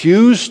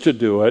refuse to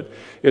do it.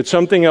 It's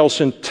something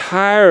else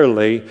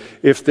entirely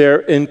if they're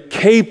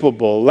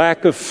incapable,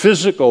 lack of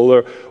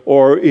physical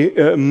or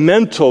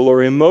mental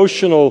or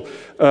emotional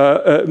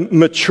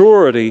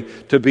maturity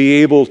to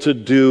be able to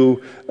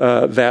do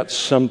that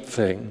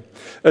something.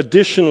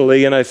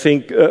 Additionally, and I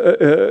think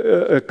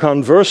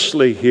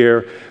conversely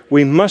here,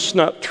 we must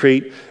not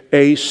treat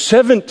a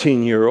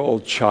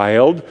 17-year-old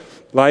child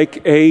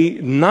like a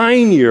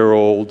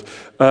 9-year-old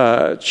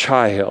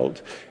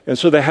child. And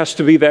so there has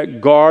to be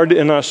that guard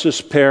in us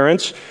as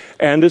parents,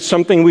 and it's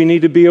something we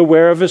need to be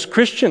aware of as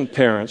Christian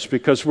parents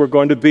because we're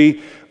going to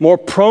be more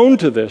prone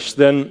to this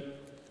than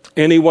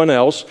anyone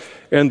else,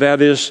 and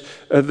that is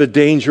the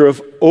danger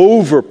of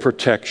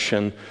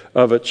overprotection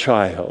of a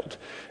child.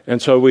 And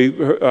so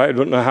I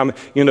don't know how,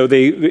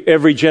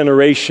 every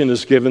generation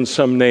is given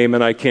some name,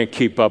 and I can't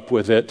keep up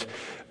with it.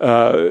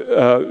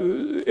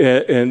 And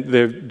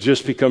they've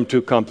just become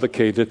too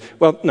complicated.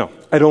 Well, no,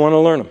 I don't want to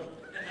learn them.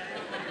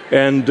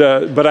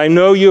 But I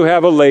know you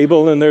have a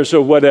label, and there's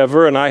a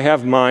whatever, and I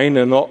have mine,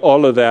 and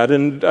all of that,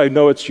 and I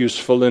know it's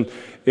useful in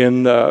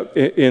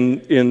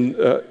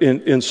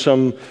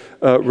some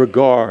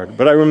regard.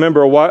 But I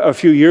remember a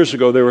few years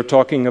ago they were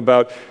talking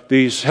about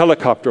these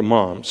helicopter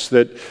moms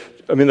that.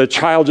 I mean, the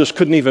child just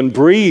couldn't even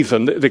breathe,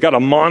 and they got a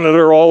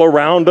monitor all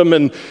around them,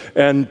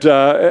 but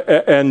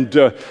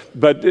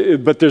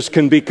there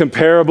can be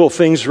comparable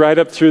things right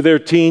up through their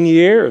teen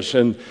years,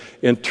 and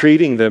in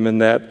treating them in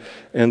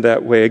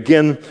that way.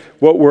 Again,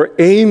 what we're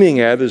aiming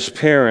at as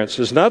parents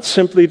is not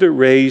simply to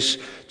raise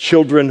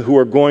children who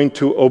are going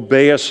to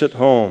obey us at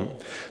home,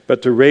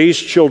 but to raise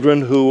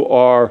children who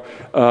are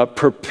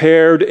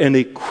prepared and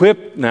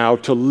equipped now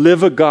to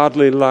live a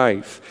godly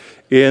life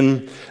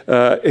in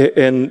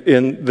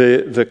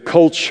the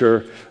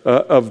culture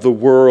of the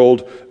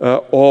world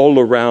all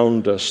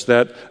around us,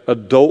 that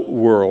adult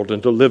world,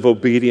 and to live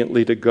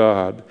obediently to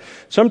God.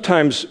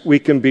 Sometimes we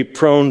can be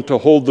prone to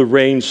hold the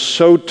reins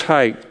so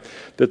tight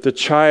that the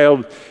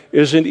child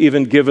isn't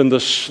even given the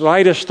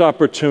slightest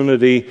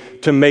opportunity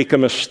to make a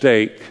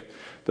mistake,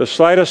 the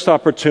slightest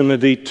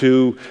opportunity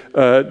to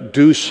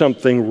do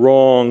something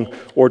wrong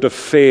or to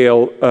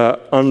fail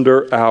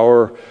under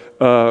our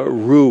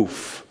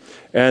roof.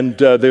 And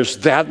there's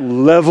that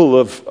level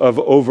of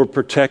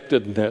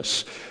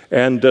overprotectedness.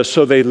 And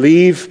so they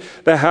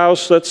leave the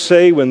house, let's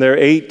say, when they're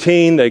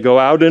 18. They go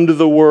out into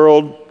the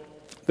world.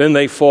 Then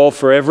they fall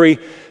for every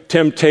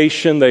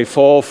temptation. They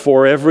fall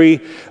for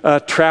every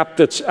trap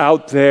that's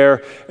out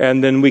there.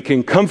 And then we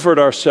can comfort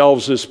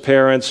ourselves as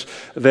parents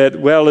that,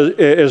 well,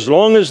 as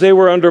long as they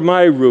were under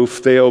my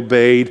roof, they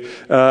obeyed.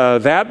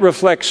 That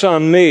reflects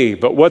on me.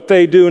 But what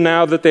they do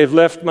now that they've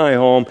left my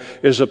home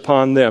is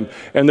upon them.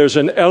 And there's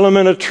an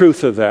element of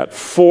truth of that.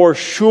 For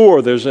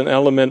sure, there's an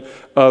element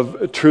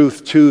of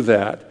truth to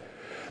that.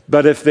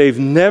 But if they've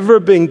never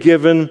been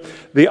given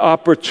the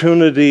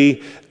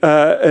opportunity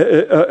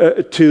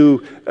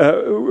to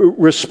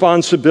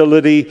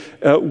responsibility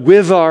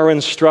with our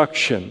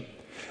instruction,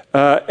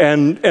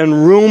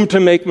 and room to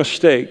make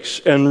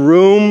mistakes, and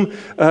room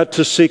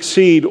to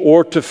succeed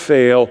or to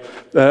fail,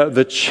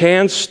 the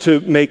chance to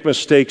make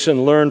mistakes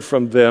and learn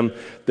from them,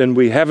 then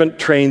we haven't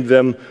trained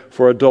them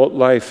for adult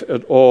life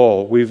at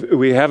all. We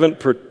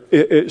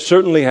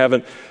certainly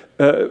haven't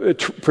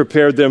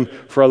prepared them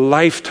for a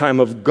lifetime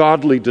of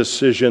godly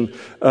decision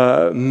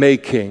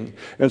making.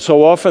 And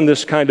so often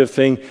this kind of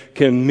thing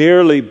can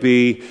merely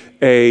be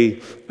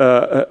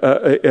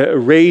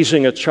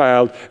raising a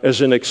child as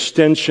an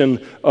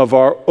extension of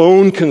our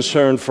own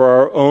concern for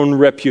our own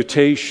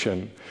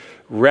reputation,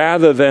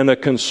 rather than a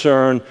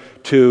concern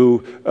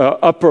to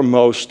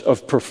uppermost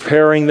of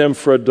preparing them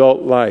for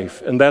adult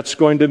life. And that's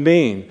going to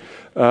mean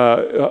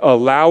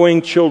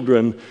allowing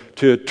children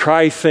to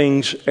try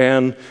things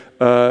and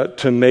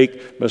to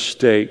make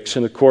mistakes.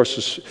 And of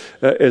course,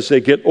 as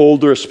they get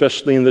older,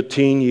 especially in the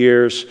teen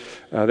years,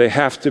 they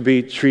have to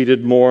be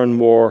treated more and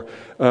more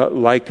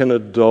like an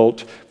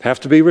adult, have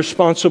to be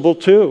responsible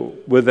too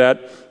with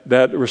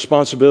that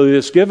responsibility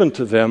that's given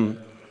to them.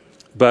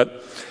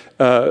 But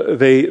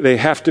they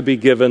have to be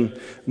given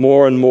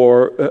more and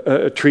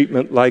more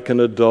treatment like an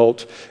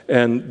adult,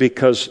 and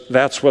because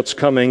that's what's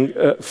coming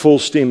full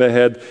steam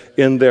ahead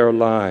in their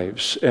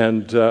lives,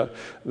 and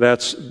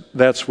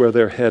that's where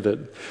they're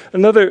headed.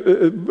 Another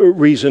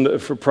reason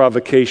for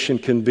provocation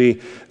can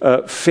be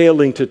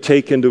failing to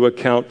take into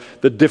account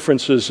the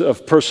differences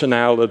of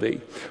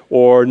personality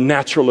or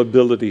natural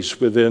abilities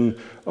within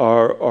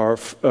our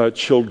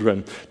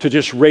children, to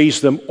just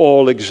raise them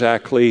all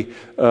exactly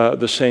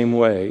the same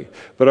way.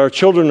 But our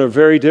children are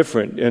very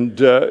different,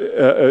 and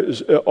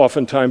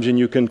oftentimes, and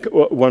you can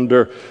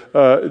wonder,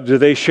 do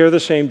they share the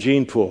same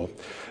gene pool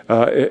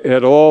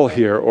at all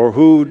here, or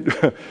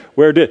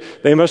where did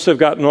they must have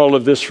gotten all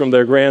of this from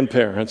their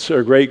grandparents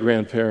or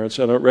great-grandparents?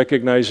 I don't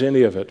recognize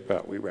any of it.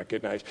 Well, we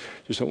recognize,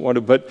 just don't want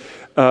to.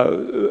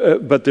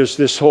 But there's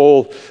this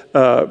whole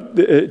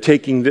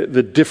taking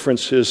the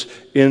differences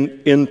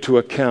into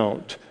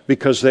account,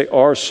 because they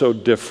are so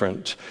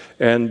different.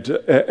 And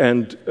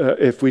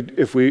if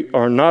we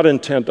are not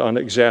intent on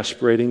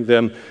exasperating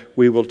them,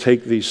 we will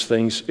take these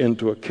things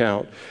into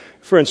account.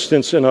 For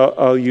instance, and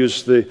I'll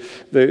use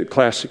the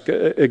classic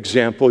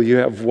example, you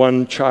have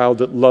one child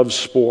that loves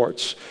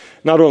sports.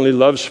 Not only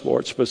loves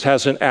sports, but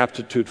has an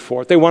aptitude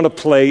for it. They want to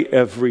play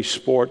every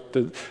sport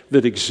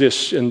that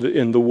exists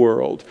in the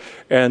world,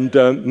 and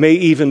may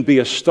even be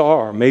a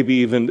star, maybe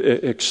even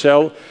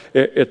excel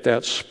at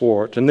that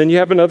sport. And then you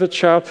have another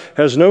child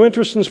has no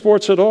interest in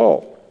sports at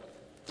all.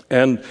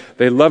 And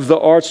they love the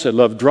arts, they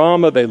love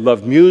drama, they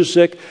love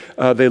music,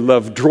 they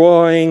love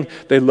drawing,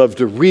 they love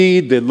to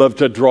read, they love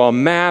to draw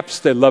maps,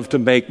 they love to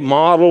make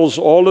models,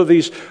 all of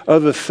these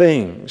other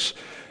things.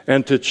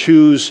 And to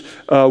choose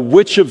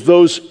which of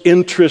those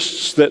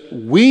interests that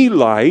we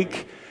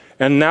like,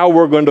 and now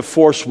we're going to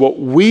force what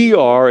we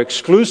are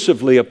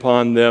exclusively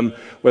upon them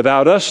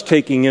without us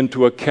taking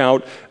into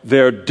account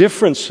their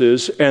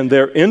differences and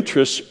their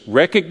interests,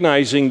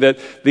 recognizing that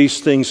these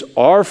things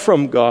are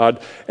from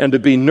God, and to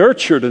be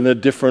nurtured in a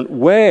different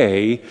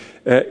way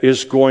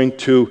is going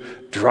to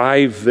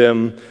drive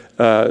them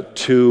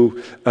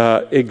to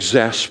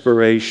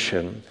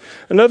exasperation.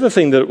 Another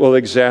thing that will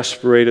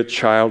exasperate a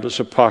child is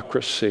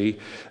hypocrisy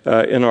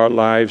in our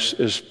lives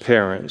as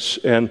parents.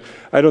 And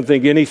I don't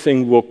think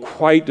anything will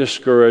quite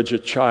discourage a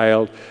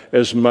child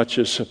as much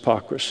as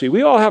hypocrisy.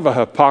 We all have a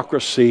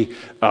hypocrisy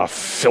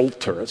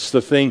filter. It's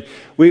the thing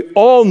we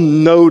all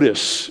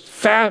notice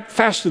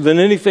faster than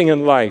anything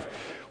in life.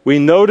 We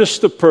notice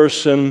the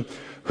person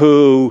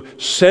who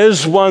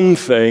says one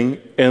thing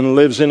and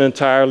lives an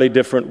entirely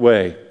different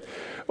way.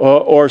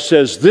 Or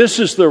says this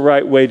is the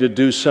right way to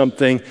do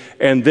something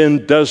and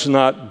then does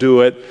not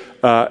do it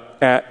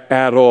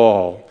at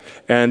all.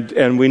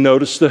 And we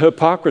notice the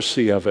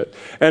hypocrisy of it.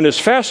 And as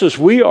fast as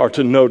we are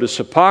to notice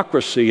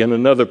hypocrisy in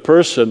another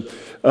person,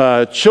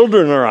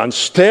 children are on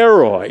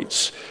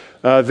steroids.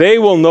 They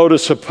will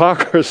notice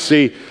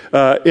hypocrisy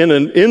in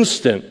an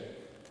instant.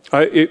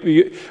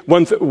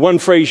 One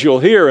phrase you'll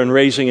hear in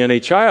raising any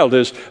child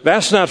is,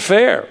 "That's not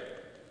fair."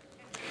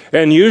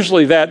 And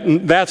usually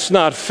that's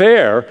not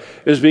fair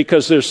is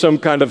because there's some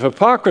kind of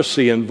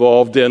hypocrisy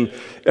involved in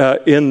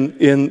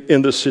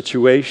the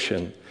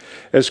situation.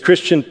 As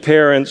Christian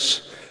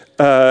parents,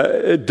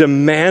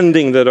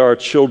 demanding that our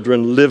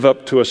children live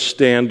up to a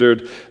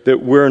standard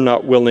that we're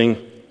not willing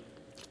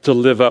to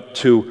live up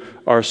to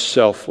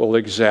ourselves will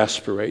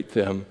exasperate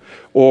them.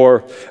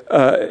 Or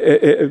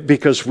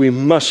because we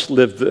must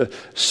live the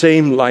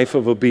same life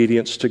of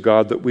obedience to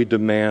God that we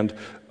demand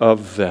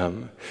of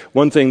them.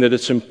 One thing that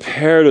it's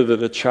imperative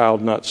that a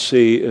child not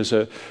see is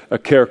a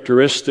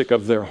characteristic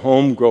of their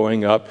home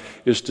growing up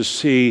is to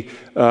see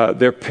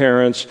their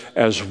parents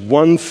as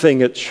one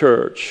thing at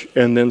church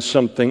and then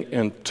something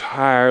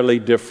entirely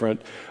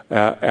different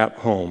at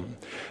home.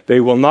 They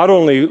will not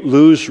only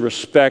lose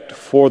respect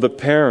for the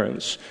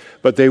parents,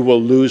 but they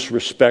will lose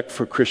respect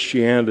for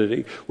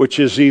Christianity, which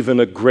is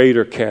even a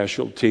greater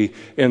casualty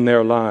in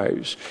their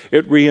lives.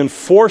 It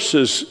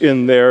reinforces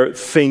in their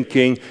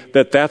thinking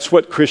that that's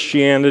what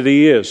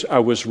Christianity is. I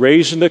was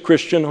raised in a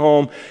Christian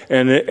home,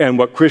 and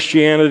what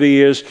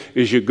Christianity is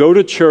you go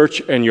to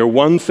church and you're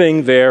one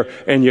thing there,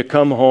 and you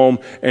come home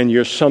and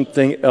you're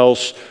something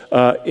else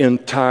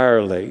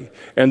entirely.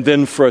 And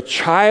then for a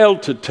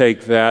child to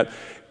take that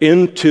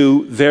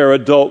into their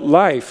adult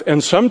life,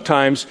 and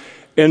sometimes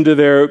into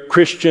their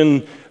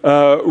Christian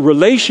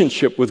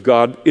relationship with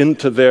God,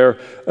 into their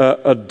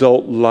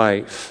adult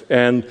life.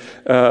 And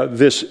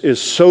this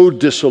is so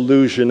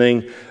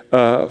disillusioning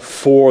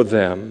for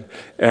them,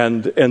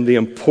 and the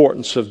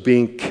importance of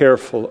being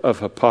careful of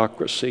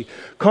hypocrisy.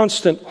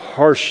 Constant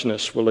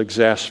harshness will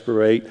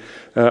exasperate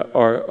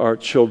our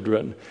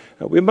children.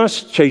 We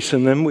must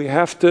chasten them. We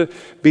have to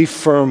be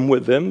firm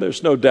with them.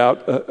 There's no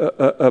doubt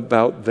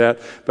about that.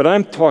 But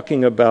I'm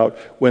talking about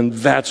when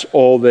that's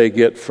all they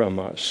get from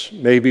us.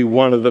 Maybe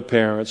one of the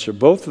parents or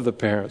both of the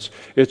parents.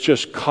 It's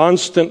just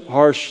constant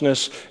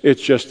harshness.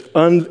 It's just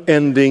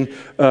unending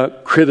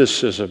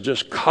criticism.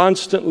 Just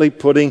constantly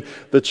putting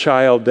the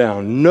child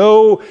down.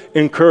 No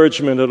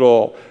encouragement at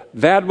all.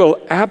 That will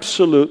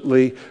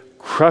absolutely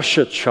crush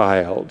a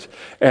child.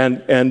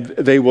 And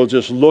they will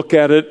just look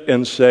at it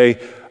and say,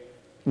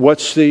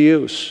 "What's the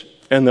use?"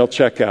 And they'll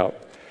check out.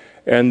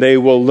 And they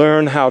will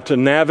learn how to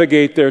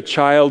navigate their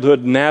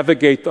childhood,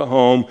 navigate the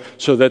home,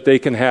 so that they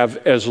can have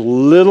as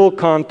little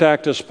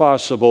contact as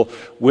possible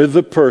with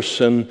the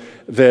person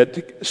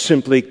that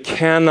simply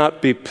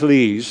cannot be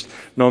pleased,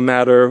 no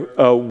matter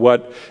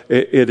what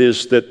it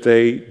is that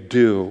they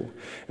do.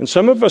 And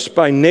some of us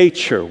by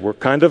nature, we're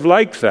kind of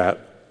like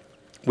that.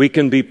 We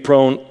can be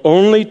prone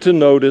only to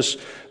notice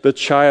the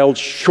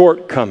child's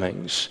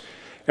shortcomings.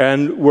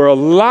 And we're a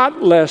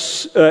lot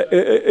less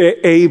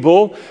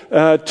able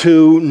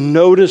to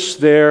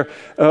notice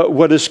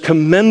what is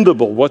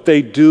commendable, what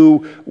they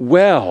do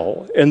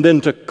well, and then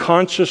to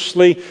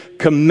consciously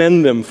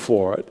commend them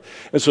for it.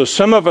 And so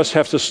some of us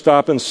have to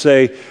stop and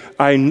say,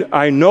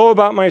 I know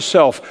about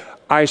myself,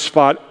 I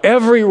spot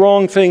every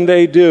wrong thing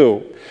they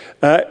do.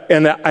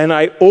 And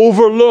I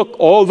overlook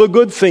all the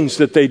good things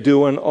that they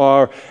do and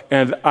are,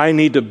 and I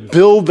need to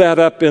build that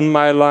up in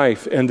my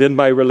life and in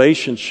my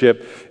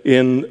relationship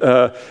in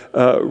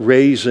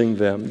raising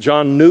them.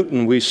 John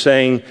Newton, we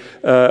sang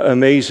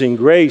Amazing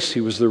Grace. He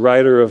was the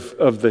writer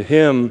of the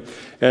hymn,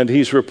 and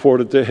he's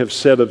reported to have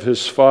said of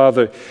his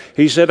father,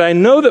 he said, I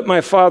know that my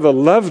father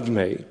loved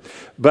me,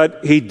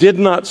 but he did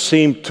not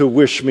seem to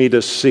wish me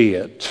to see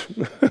it.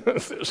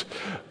 There's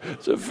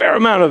a fair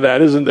amount of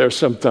that, isn't there,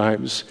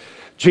 sometimes?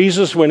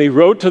 Jesus, when he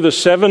wrote to the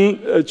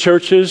 7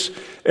 churches,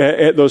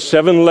 those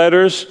 7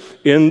 letters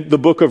in the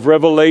book of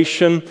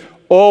Revelation,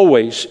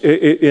 always,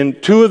 in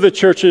 2 of the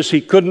churches, he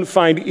couldn't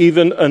find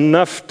even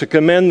enough to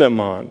commend them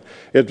on.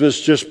 It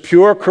was just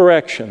pure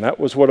correction. That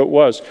was what it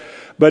was.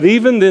 But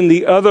even in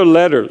the other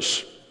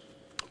letters,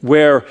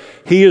 where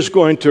he is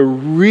going to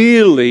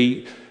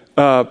really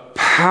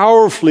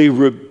powerfully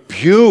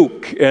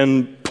rebuke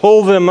and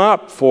pull them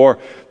up for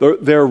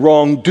their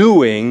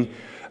wrongdoing,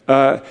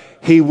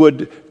 he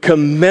would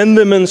commend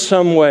them in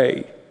some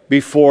way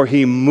before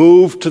he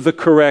moved to the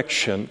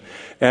correction.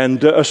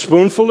 And a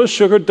spoonful of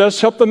sugar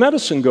does help the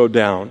medicine go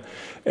down.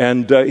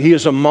 And he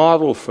is a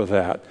model for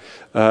that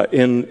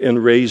in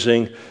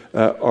raising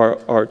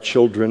our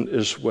children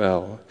as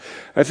well.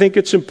 I think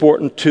it's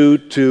important, too,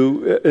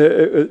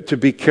 to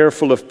be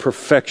careful of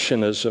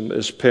perfectionism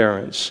as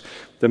parents,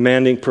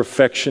 demanding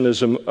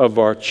perfectionism of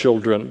our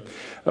children,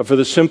 for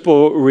the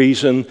simple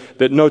reason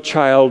that no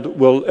child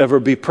will ever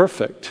be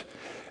perfect.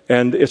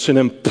 And it's an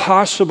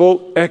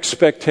impossible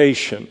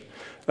expectation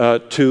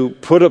to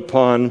put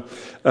upon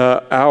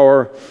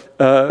our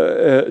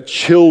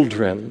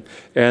children,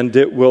 and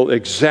it will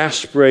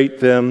exasperate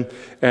them,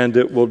 and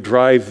it will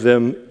drive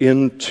them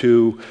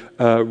into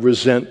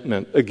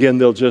resentment. Again,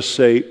 they'll just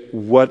say,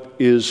 what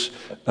is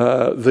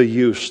the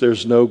use?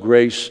 There's no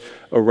grace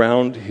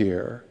around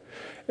here.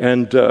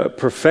 And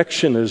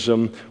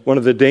perfectionism, one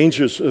of the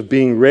dangers of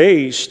being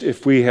raised,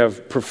 if we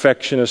have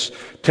perfectionist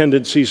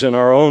tendencies in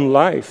our own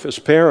life as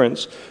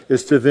parents,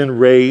 is to then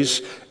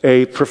raise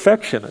a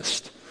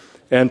perfectionist.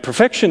 And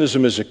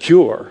perfectionism is a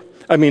cure.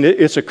 I mean,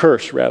 it's a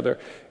curse, rather.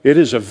 It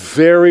is a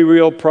very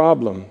real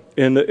problem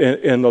in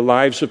the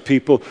lives of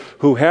people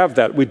who have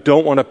that. We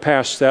don't want to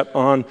pass that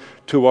on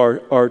to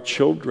our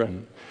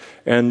children.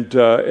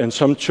 And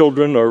some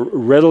children are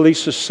readily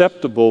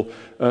susceptible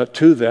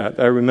to that.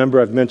 I remember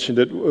I've mentioned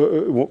it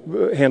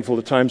a handful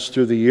of times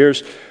through the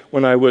years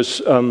when I was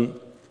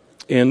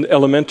in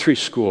elementary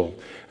school.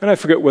 And I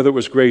forget whether it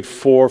was grade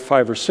 4,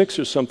 5, or 6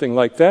 or something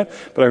like that,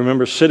 but I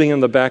remember sitting in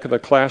the back of the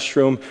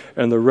classroom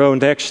and the row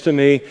next to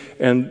me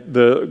and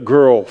the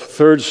girl,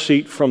 3rd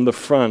seat from the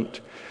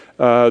front.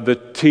 The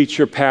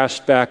teacher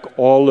passed back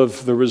all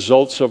of the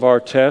results of our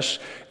tests,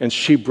 and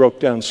she broke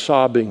down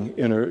sobbing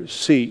in her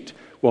seat.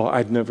 Well,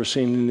 I'd never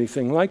seen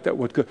anything like that.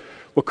 What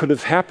could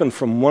have happened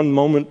from one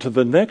moment to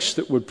the next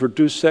that would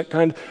produce that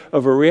kind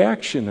of a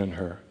reaction in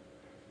her?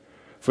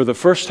 For the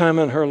first time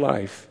in her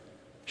life,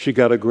 she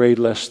got a grade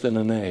less than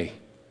an A,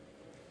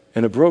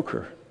 and it broke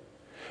her.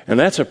 And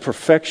that's a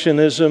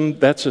perfectionism,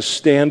 that's a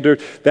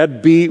standard.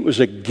 That B was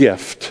a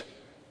gift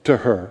to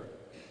her.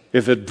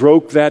 If it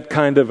broke that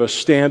kind of a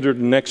standard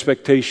and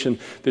expectation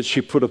that she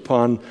put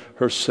upon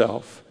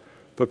herself.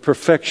 But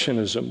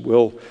perfectionism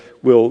will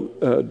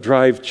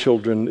drive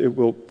children, it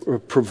will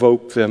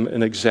provoke them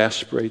and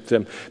exasperate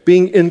them.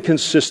 Being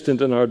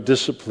inconsistent in our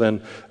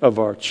discipline of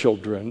our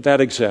children,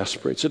 that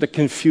exasperates it. It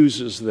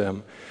confuses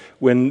them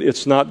when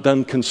it's not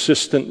done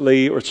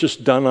consistently or it's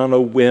just done on a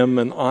whim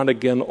and on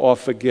again,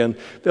 off again.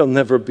 They'll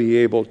never be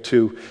able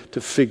to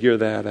figure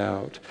that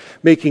out.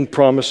 Making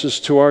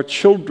promises to our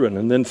children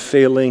and then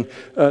failing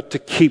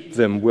to keep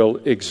them will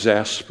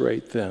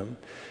exasperate them.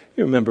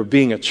 You remember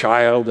being a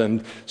child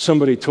and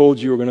somebody told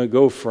you were going to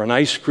go for an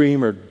ice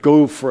cream or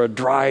go for a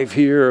drive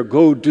here or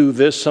go do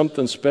this,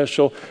 something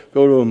special,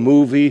 go to a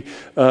movie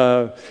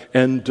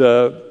and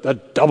a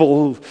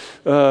double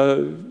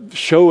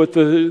show at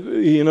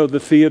the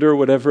theater,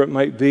 whatever it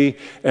might be,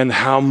 and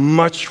how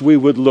much we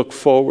would look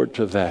forward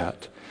to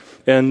that.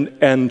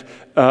 and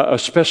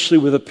especially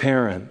with a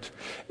parent.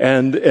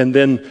 And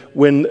then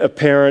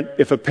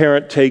if a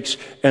parent takes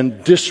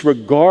and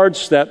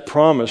disregards that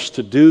promise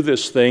to do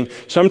this thing,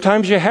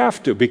 sometimes you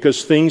have to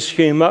because things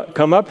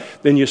come up.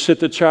 Then you sit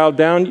the child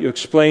down, you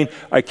explain,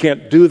 I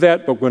can't do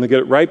that, but we're going to get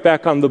it right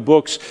back on the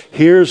books.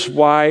 Here's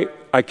why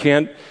I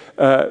can't.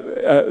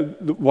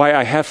 Why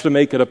I have to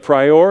make it a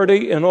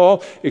priority and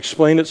all,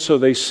 explain it so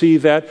they see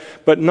that,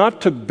 but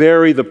not to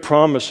bury the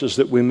promises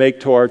that we make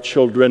to our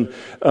children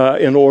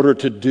in order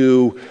to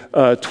do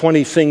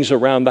 20 things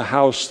around the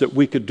house that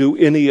we could do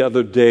any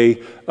other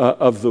day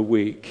of the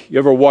week. You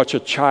ever watch a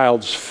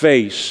child's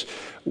face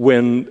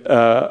when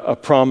a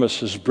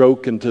promise is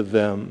broken to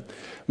them?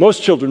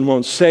 Most children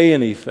won't say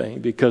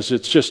anything because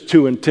it's just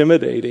too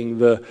intimidating,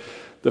 the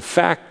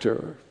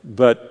factor,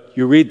 but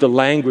you read the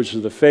language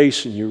of the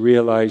face and you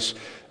realize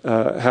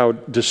how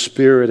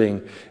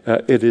dispiriting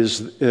it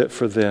is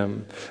for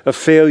them. A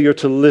failure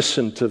to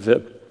listen to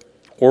them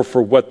or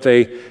for what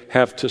they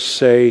have to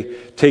say,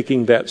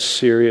 taking that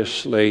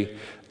seriously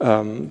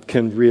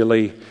can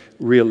really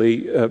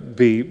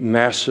be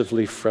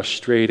massively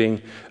frustrating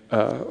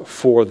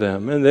for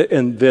them.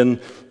 And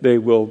then they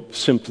will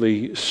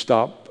simply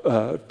stop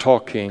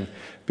talking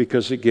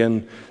because,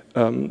 again,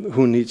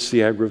 who needs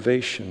the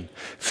aggravation?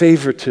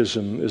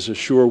 Favoritism is a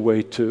sure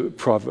way to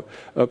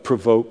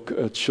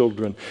provoke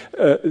children.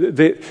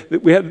 There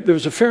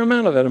was a fair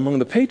amount of that among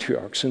the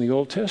patriarchs in the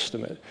Old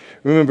Testament.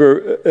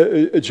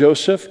 Remember,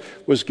 Joseph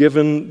was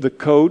given the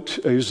coat.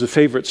 He was the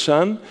favorite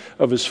son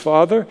of his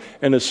father,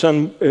 and his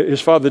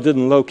father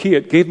didn't low-key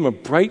it, gave him a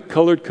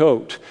bright-colored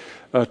coat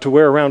to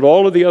wear around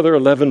all of the other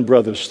 11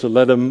 brothers to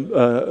let him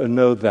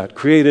know that.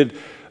 Created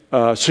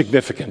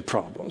significant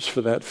problems for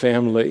that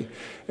family.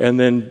 And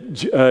then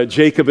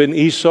Jacob and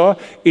Esau,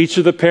 each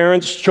of the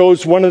parents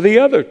chose one or the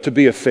other to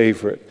be a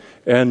favorite.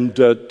 And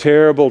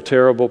terrible,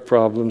 terrible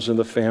problems in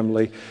the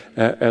family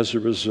as a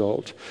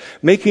result.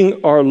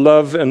 Making our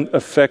love and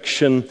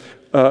affection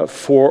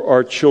for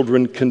our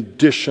children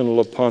conditional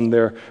upon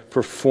their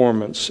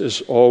performance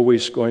is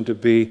always going to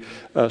be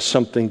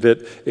something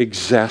that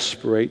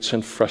exasperates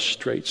and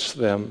frustrates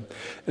them.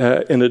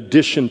 In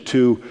addition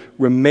to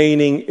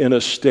remaining in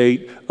a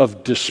state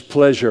of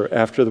displeasure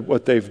after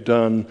what they've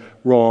done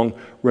wrong,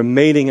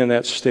 remaining in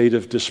that state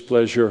of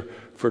displeasure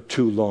for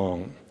too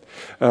long.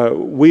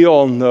 We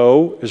all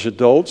know as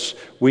adults,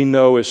 we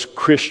know as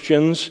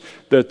Christians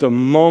that the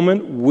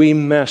moment we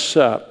mess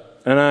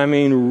up, and I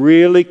mean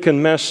really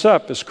can mess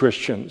up as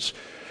Christians,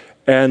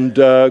 and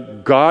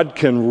God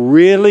can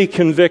really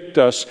convict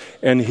us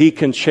and He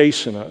can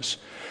chasten us.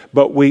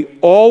 But we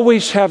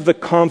always have the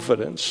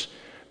confidence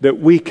that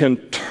we can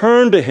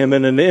turn to Him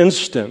in an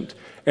instant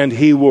and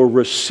He will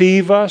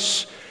receive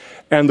us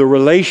and the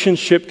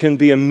relationship can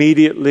be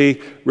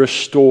immediately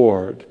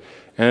restored.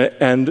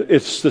 And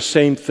it's the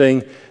same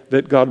thing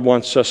that God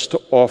wants us to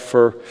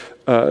offer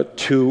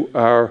to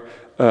our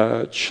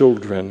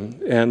children.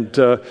 And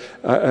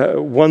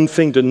one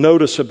thing to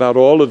notice about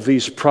all of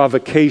these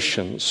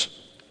provocations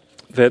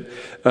that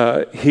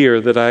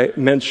that I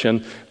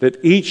mentioned,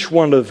 that each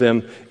one of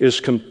them is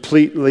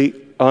completely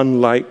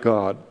unlike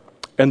God.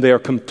 And they are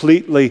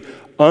completely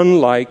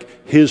unlike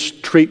His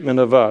treatment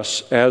of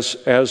us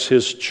as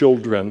His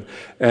children.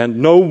 And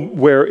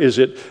nowhere is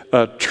it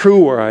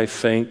truer, I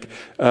think,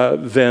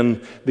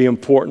 than the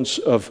importance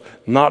of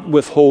not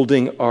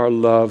withholding our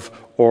love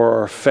or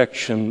our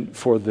affection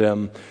for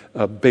them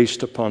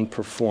based upon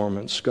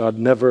performance. God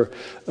never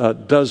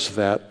does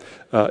that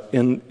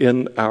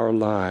in our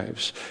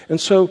lives. And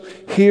so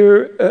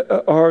here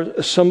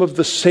are some of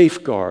the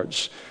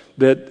safeguards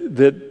that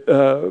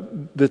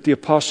the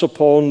Apostle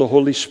Paul and the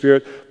Holy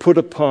Spirit put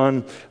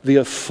upon the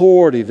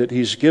authority that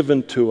He's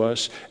given to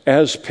us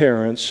as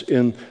parents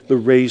in the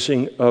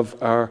raising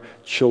of our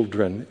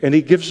children. And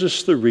He gives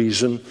us the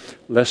reason,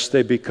 lest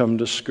they become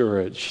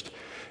discouraged.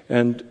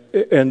 And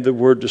the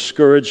word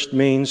discouraged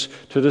means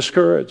to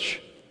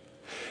discourage.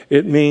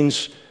 It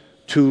means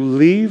to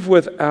leave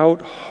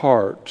without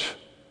heart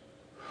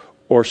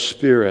or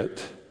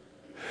spirit,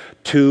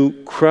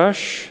 to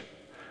crush,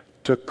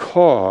 to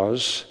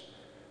cause,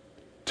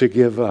 to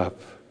give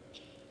up.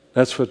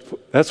 That's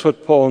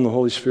what Paul and the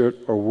Holy Spirit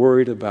are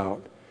worried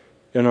about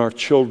in our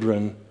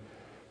children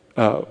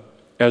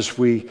as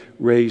we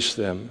raise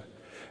them.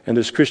 And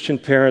as Christian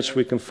parents,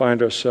 we can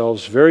find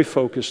ourselves very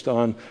focused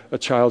on a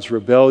child's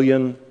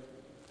rebellion,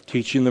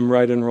 teaching them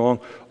right and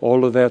wrong.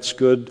 All of that's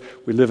good.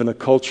 We live in a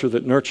culture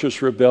that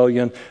nurtures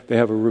rebellion. They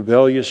have a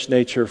rebellious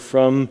nature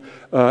from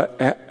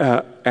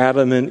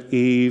Adam and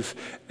Eve,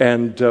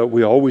 and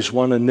we always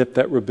want to nip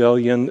that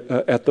rebellion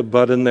at the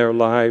bud in their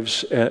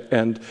lives.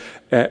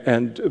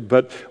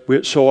 But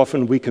so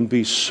often we can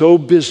be so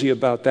busy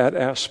about that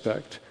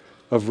aspect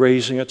of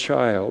raising a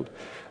child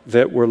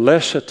that we're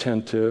less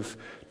attentive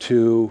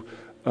to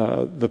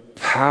the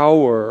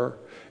power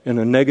in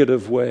a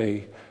negative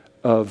way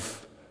of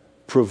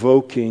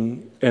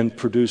provoking and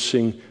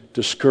producing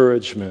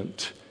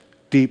discouragement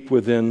deep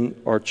within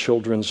our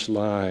children's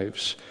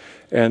lives.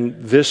 And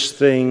this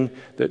thing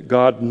that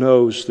God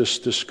knows, this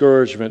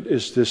discouragement,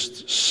 is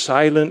this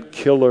silent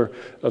killer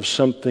of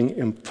something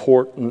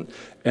important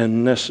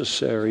and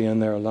necessary in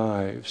their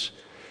lives.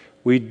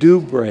 We do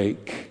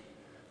break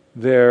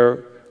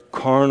their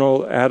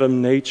carnal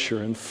Adam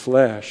nature and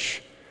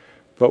flesh,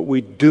 but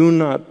we do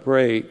not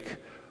break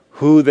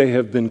who they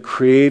have been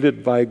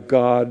created by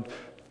God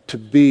to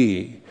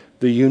be,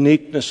 the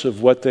uniqueness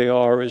of what they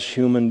are as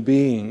human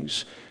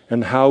beings,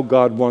 and how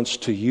God wants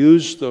to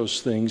use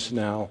those things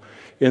now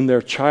in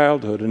their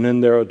childhood and in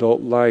their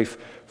adult life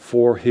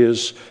for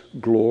His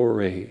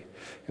glory.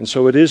 And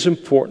so it is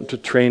important to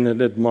train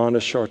and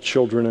admonish our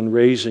children in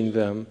raising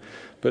them,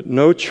 but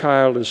no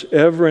child is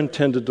ever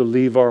intended to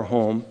leave our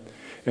home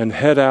and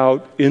head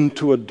out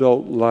into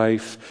adult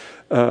life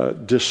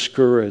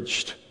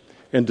discouraged.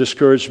 And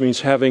discouraged means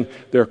having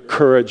their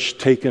courage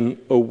taken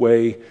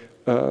away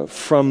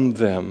from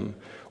them,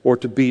 or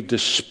to be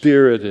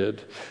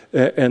dispirited,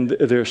 and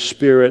their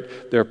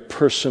spirit, their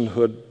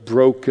personhood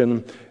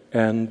broken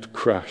and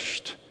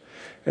crushed.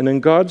 And in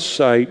God's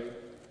sight,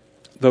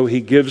 though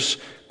He gives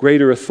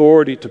greater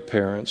authority to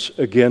parents,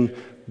 again,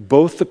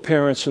 both the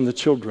parents and the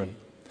children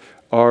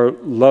are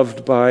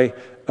loved by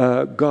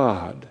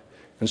God.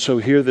 And so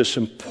hear this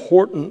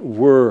important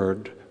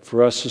word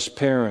for us as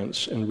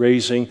parents in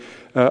raising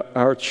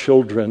our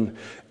children.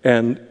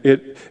 And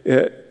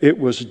it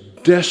was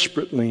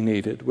desperately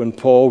needed when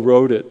Paul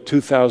wrote it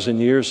 2,000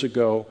 years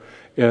ago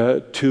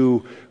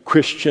to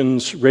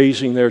Christians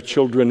raising their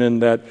children in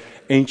that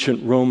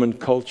ancient Roman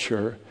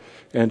culture.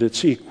 And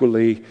it's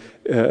equally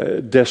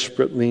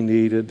desperately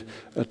needed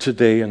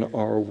today in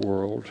our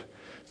world.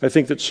 I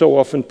think that so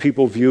often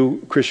people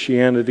view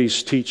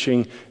Christianity's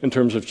teaching in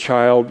terms of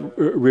child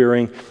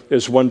rearing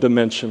as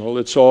one-dimensional.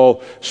 It's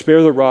all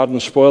spare the rod and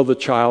spoil the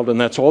child,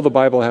 and that's all the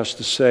Bible has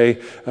to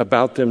say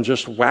about them.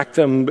 Just whack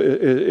them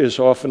as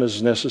often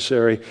as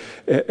necessary.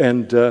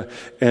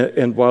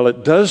 And while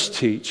it does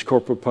teach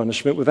corporal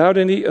punishment without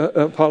any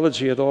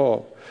apology at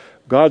all,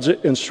 God's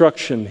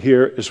instruction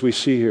here, as we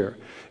see here,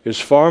 is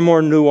far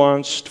more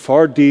nuanced,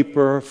 far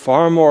deeper,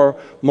 far more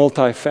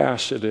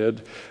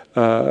multifaceted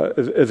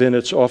than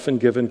it's often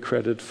given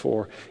credit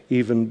for,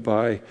 even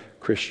by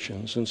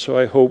Christians. And so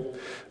I hope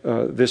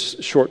this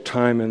short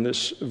time in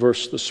this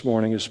verse this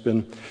morning has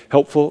been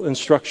helpful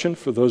instruction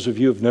for those of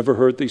you who have never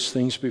heard these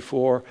things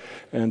before,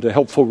 and a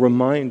helpful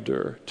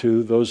reminder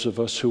to those of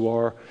us who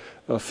are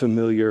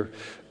familiar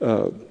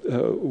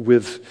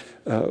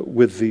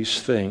with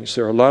these things.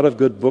 There are a lot of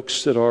good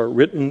books that are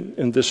written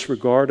in this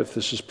regard. If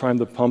this has primed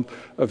the pump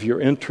of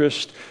your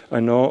interest, I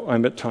know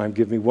I'm at time.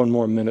 Give me one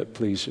more minute,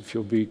 please, if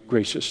you'll be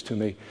gracious to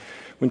me.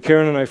 When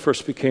Karen and I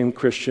first became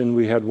Christian,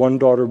 we had one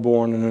daughter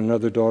born and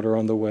another daughter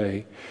on the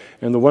way.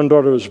 And the one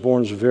daughter who was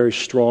born was a very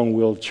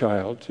strong-willed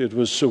child. It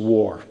was a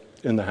war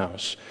in the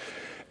house.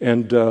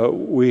 And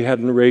we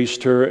hadn't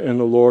raised her in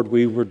the Lord.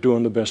 We were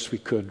doing the best we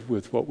could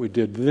with what we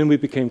did. Then we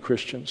became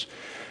Christians.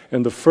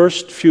 And the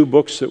first few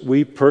books that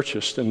we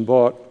purchased and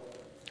bought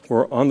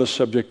were on the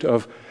subject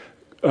of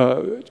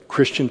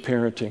Christian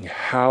parenting,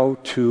 how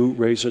to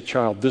raise a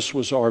child. This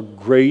was our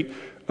great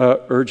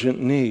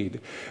urgent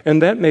need.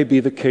 And that may be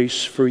the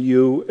case for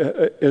you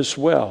as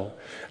well.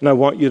 And I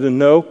want you to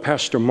know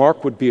Pastor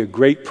Mark would be a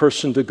great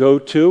person to go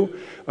to,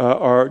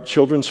 our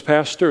children's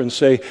pastor, and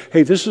say,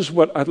 hey, this is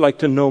what I'd like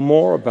to know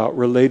more about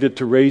related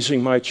to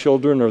raising my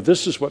children, or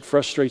this is what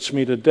frustrates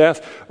me to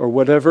death, or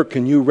whatever.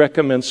 Can you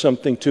recommend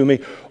something to me?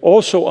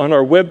 Also on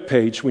our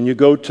webpage, when you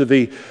go to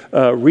the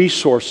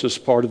resources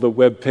part of the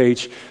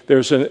webpage,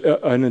 there's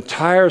an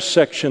entire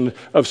section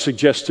of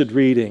suggested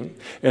reading,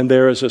 and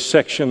there is a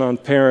section on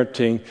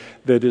parenting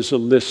that is a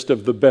list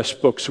of the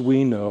best books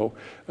we know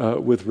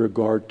with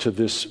regard to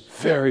this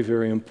very,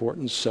 very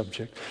important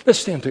subject. Let's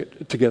stand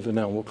together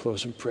now and we'll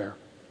close in prayer.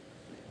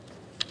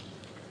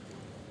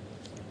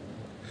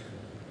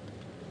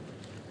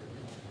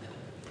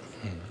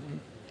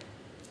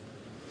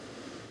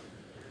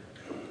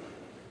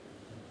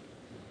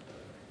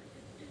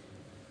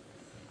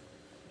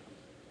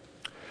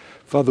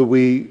 Father,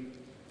 we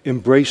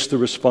embrace the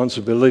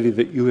responsibility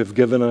that you have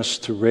given us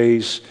to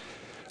raise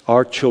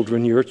our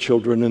children, your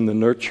children, in the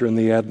nurture and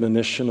the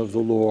admonition of the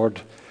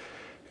Lord.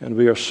 And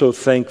we are so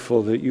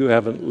thankful that you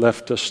haven't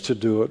left us to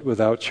do it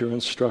without your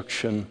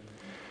instruction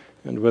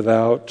and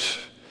without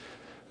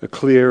a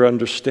clear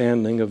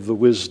understanding of the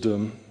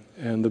wisdom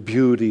and the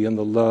beauty and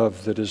the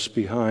love that is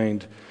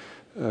behind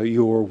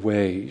your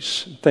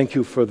ways. Thank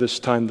you for this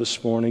time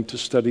this morning to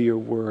study your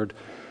word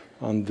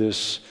on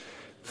this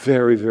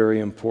very, very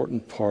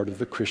important part of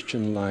the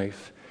Christian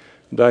life.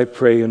 And I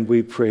pray and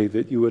we pray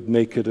that you would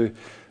make it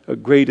a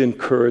great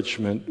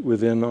encouragement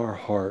within our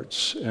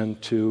hearts, and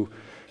to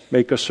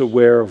make us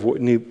aware of what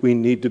we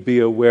need to be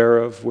aware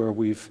of, where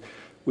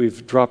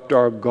we've dropped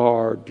our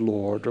guard,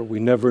 Lord, or we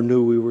never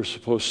knew we were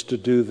supposed to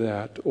do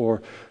that,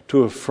 or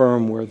to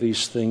affirm where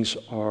these things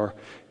are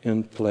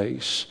in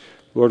place.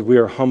 Lord, we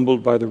are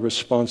humbled by the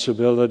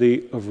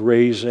responsibility of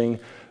raising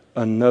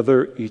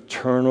another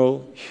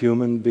eternal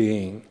human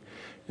being.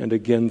 And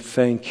again,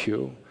 thank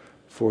you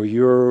for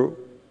your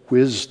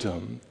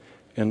wisdom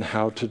in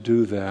how to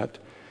do that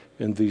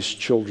in these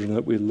children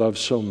that we love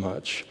so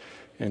much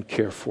and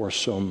care for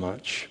so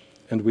much.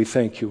 And we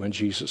thank you in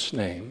Jesus'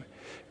 name.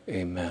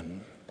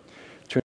 Amen.